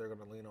rookies that they're going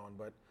to lean on,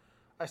 but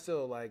I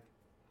still like.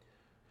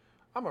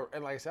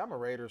 And like I said, I'm a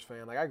Raiders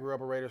fan. Like I grew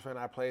up a Raiders fan.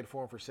 I played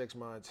for them for 6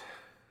 months.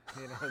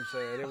 You know what I'm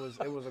saying?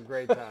 It was a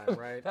great time,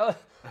 right?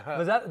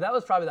 that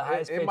was probably the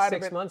highest paid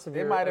 6 months of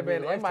your life.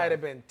 It might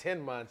have been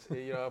 10 months.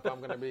 If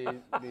I'm going to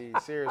be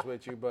serious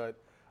with you, but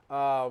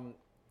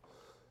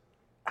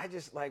I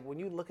just like when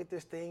you look at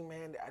this thing,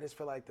 man. I just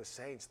feel like the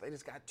Saints. They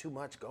just got too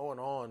much going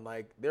on.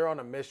 Like they're on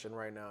a mission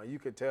right now. You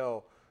could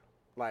tell,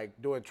 like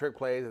doing trick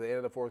plays at the end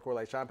of the fourth quarter.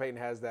 Like Sean Payton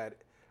has that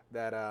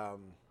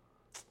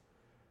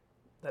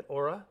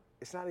aura.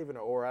 It's not even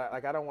an aura.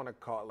 Like I don't want to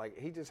call it. Like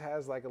he just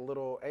has like a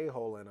little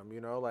a-hole in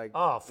him, Like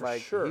for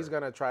sure. He's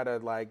gonna try to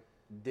like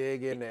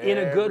dig in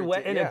a good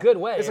way. In a good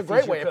way. It's a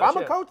great way. If I'm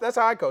a coach, that's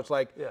how I coach.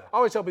 Like I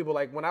always tell people,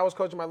 like when I was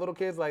coaching my little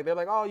kids, like they're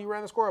like, "Oh, you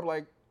ran the score up."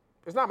 Like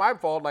it's not my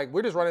fault. Like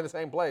we're just running the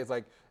same plays.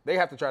 Like they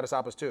have to try to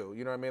stop us too.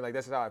 You know what I mean? Like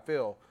this is how I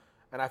feel.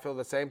 And I feel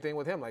the same thing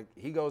with him. Like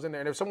he goes in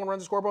there, and if someone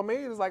runs the scoreboard on me,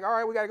 it's like, all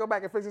right, we got to go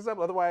back and fix this up.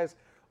 Otherwise,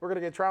 we're gonna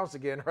get trounced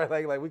again,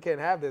 right? Like we can't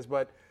have this.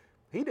 But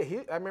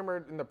I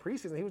remember in the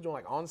preseason, he was doing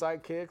like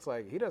onside kicks.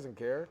 Like he doesn't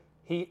care.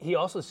 He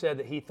also said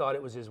that he thought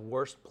it was his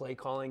worst play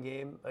calling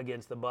game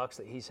against the Bucs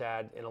that he's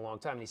had in a long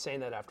time. And he's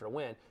saying that after a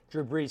win.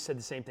 Drew Brees said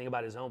the same thing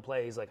about his own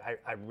play. He's like,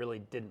 I really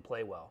didn't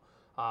play well,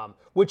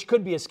 which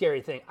could be a scary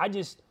thing. I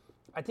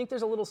think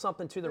there's a little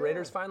something to the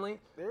Raiders finally.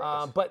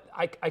 But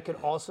I could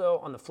also,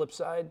 on the flip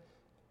side,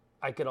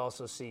 I could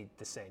also see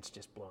the Saints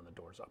just blowing the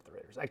doors off the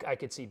Raiders. I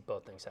could see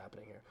both things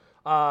happening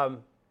here.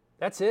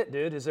 That's it,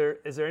 dude. Is there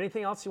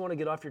anything else you want to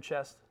get off your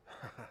chest?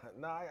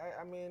 No,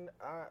 I mean,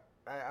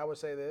 I would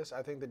say this.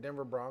 I think the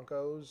Denver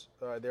Broncos,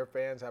 their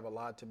fans have a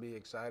lot to be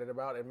excited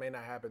about. It may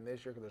not happen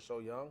this year because they're so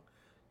young.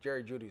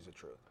 Jerry Jeudy's the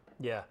truth.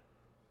 Yeah.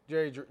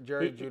 Jerry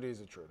Jeudy's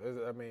the truth.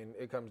 I mean,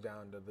 it comes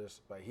down to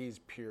this. Like, he's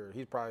pure.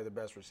 He's probably the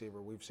best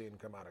receiver we've seen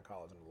come out of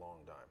college in a long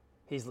time.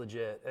 He's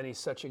legit, and he's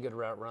such a good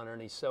route runner,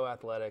 and he's so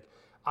athletic.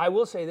 I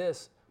will say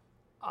this.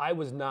 I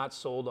was not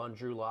sold on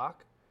Drew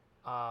Lock.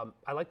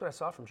 I liked what I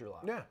saw from Drew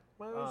Lock. Yeah.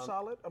 Well, it was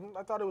solid.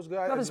 I thought it was good.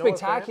 Nothing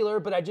spectacular,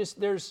 but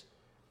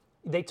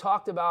they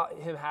talked about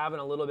him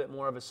having a little bit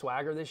more of a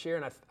swagger this year,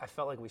 and I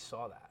felt like we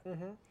saw that.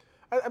 Mm-hmm.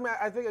 I mean,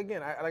 I think,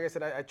 again, like I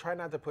said, I try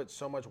not to put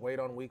so much weight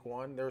on week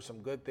one. There were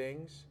some good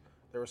things.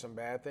 There were some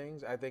bad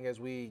things. I think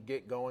as we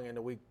get going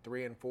into week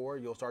 3 and 4,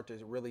 you'll start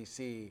to really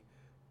see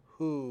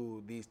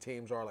who these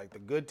teams are, like the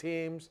good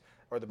teams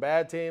or the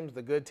bad teams,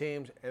 the good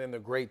teams, and then the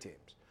great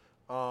teams.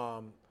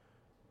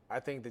 I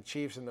think the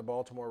Chiefs and the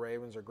Baltimore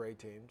Ravens are great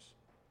teams.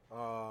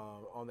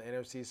 On the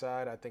NFC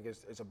side, I think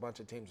it's a bunch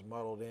of teams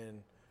muddled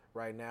in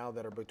right now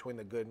that are between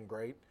the good and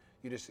great.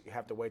 You just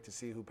have to wait to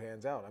see who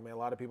pans out. I mean, a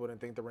lot of people didn't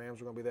think the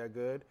Rams were going to be that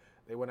good.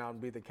 They went out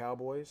and beat the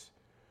Cowboys.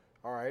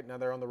 All right, now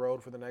they're on the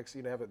road for the next.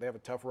 They have a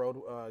tough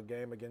road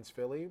game against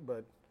Philly,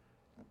 but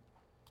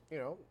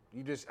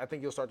I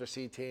think you'll start to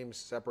see teams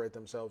separate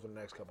themselves in the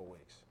next couple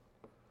weeks.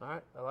 All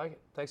right, I like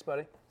it. Thanks,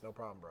 buddy. No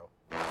problem, bro.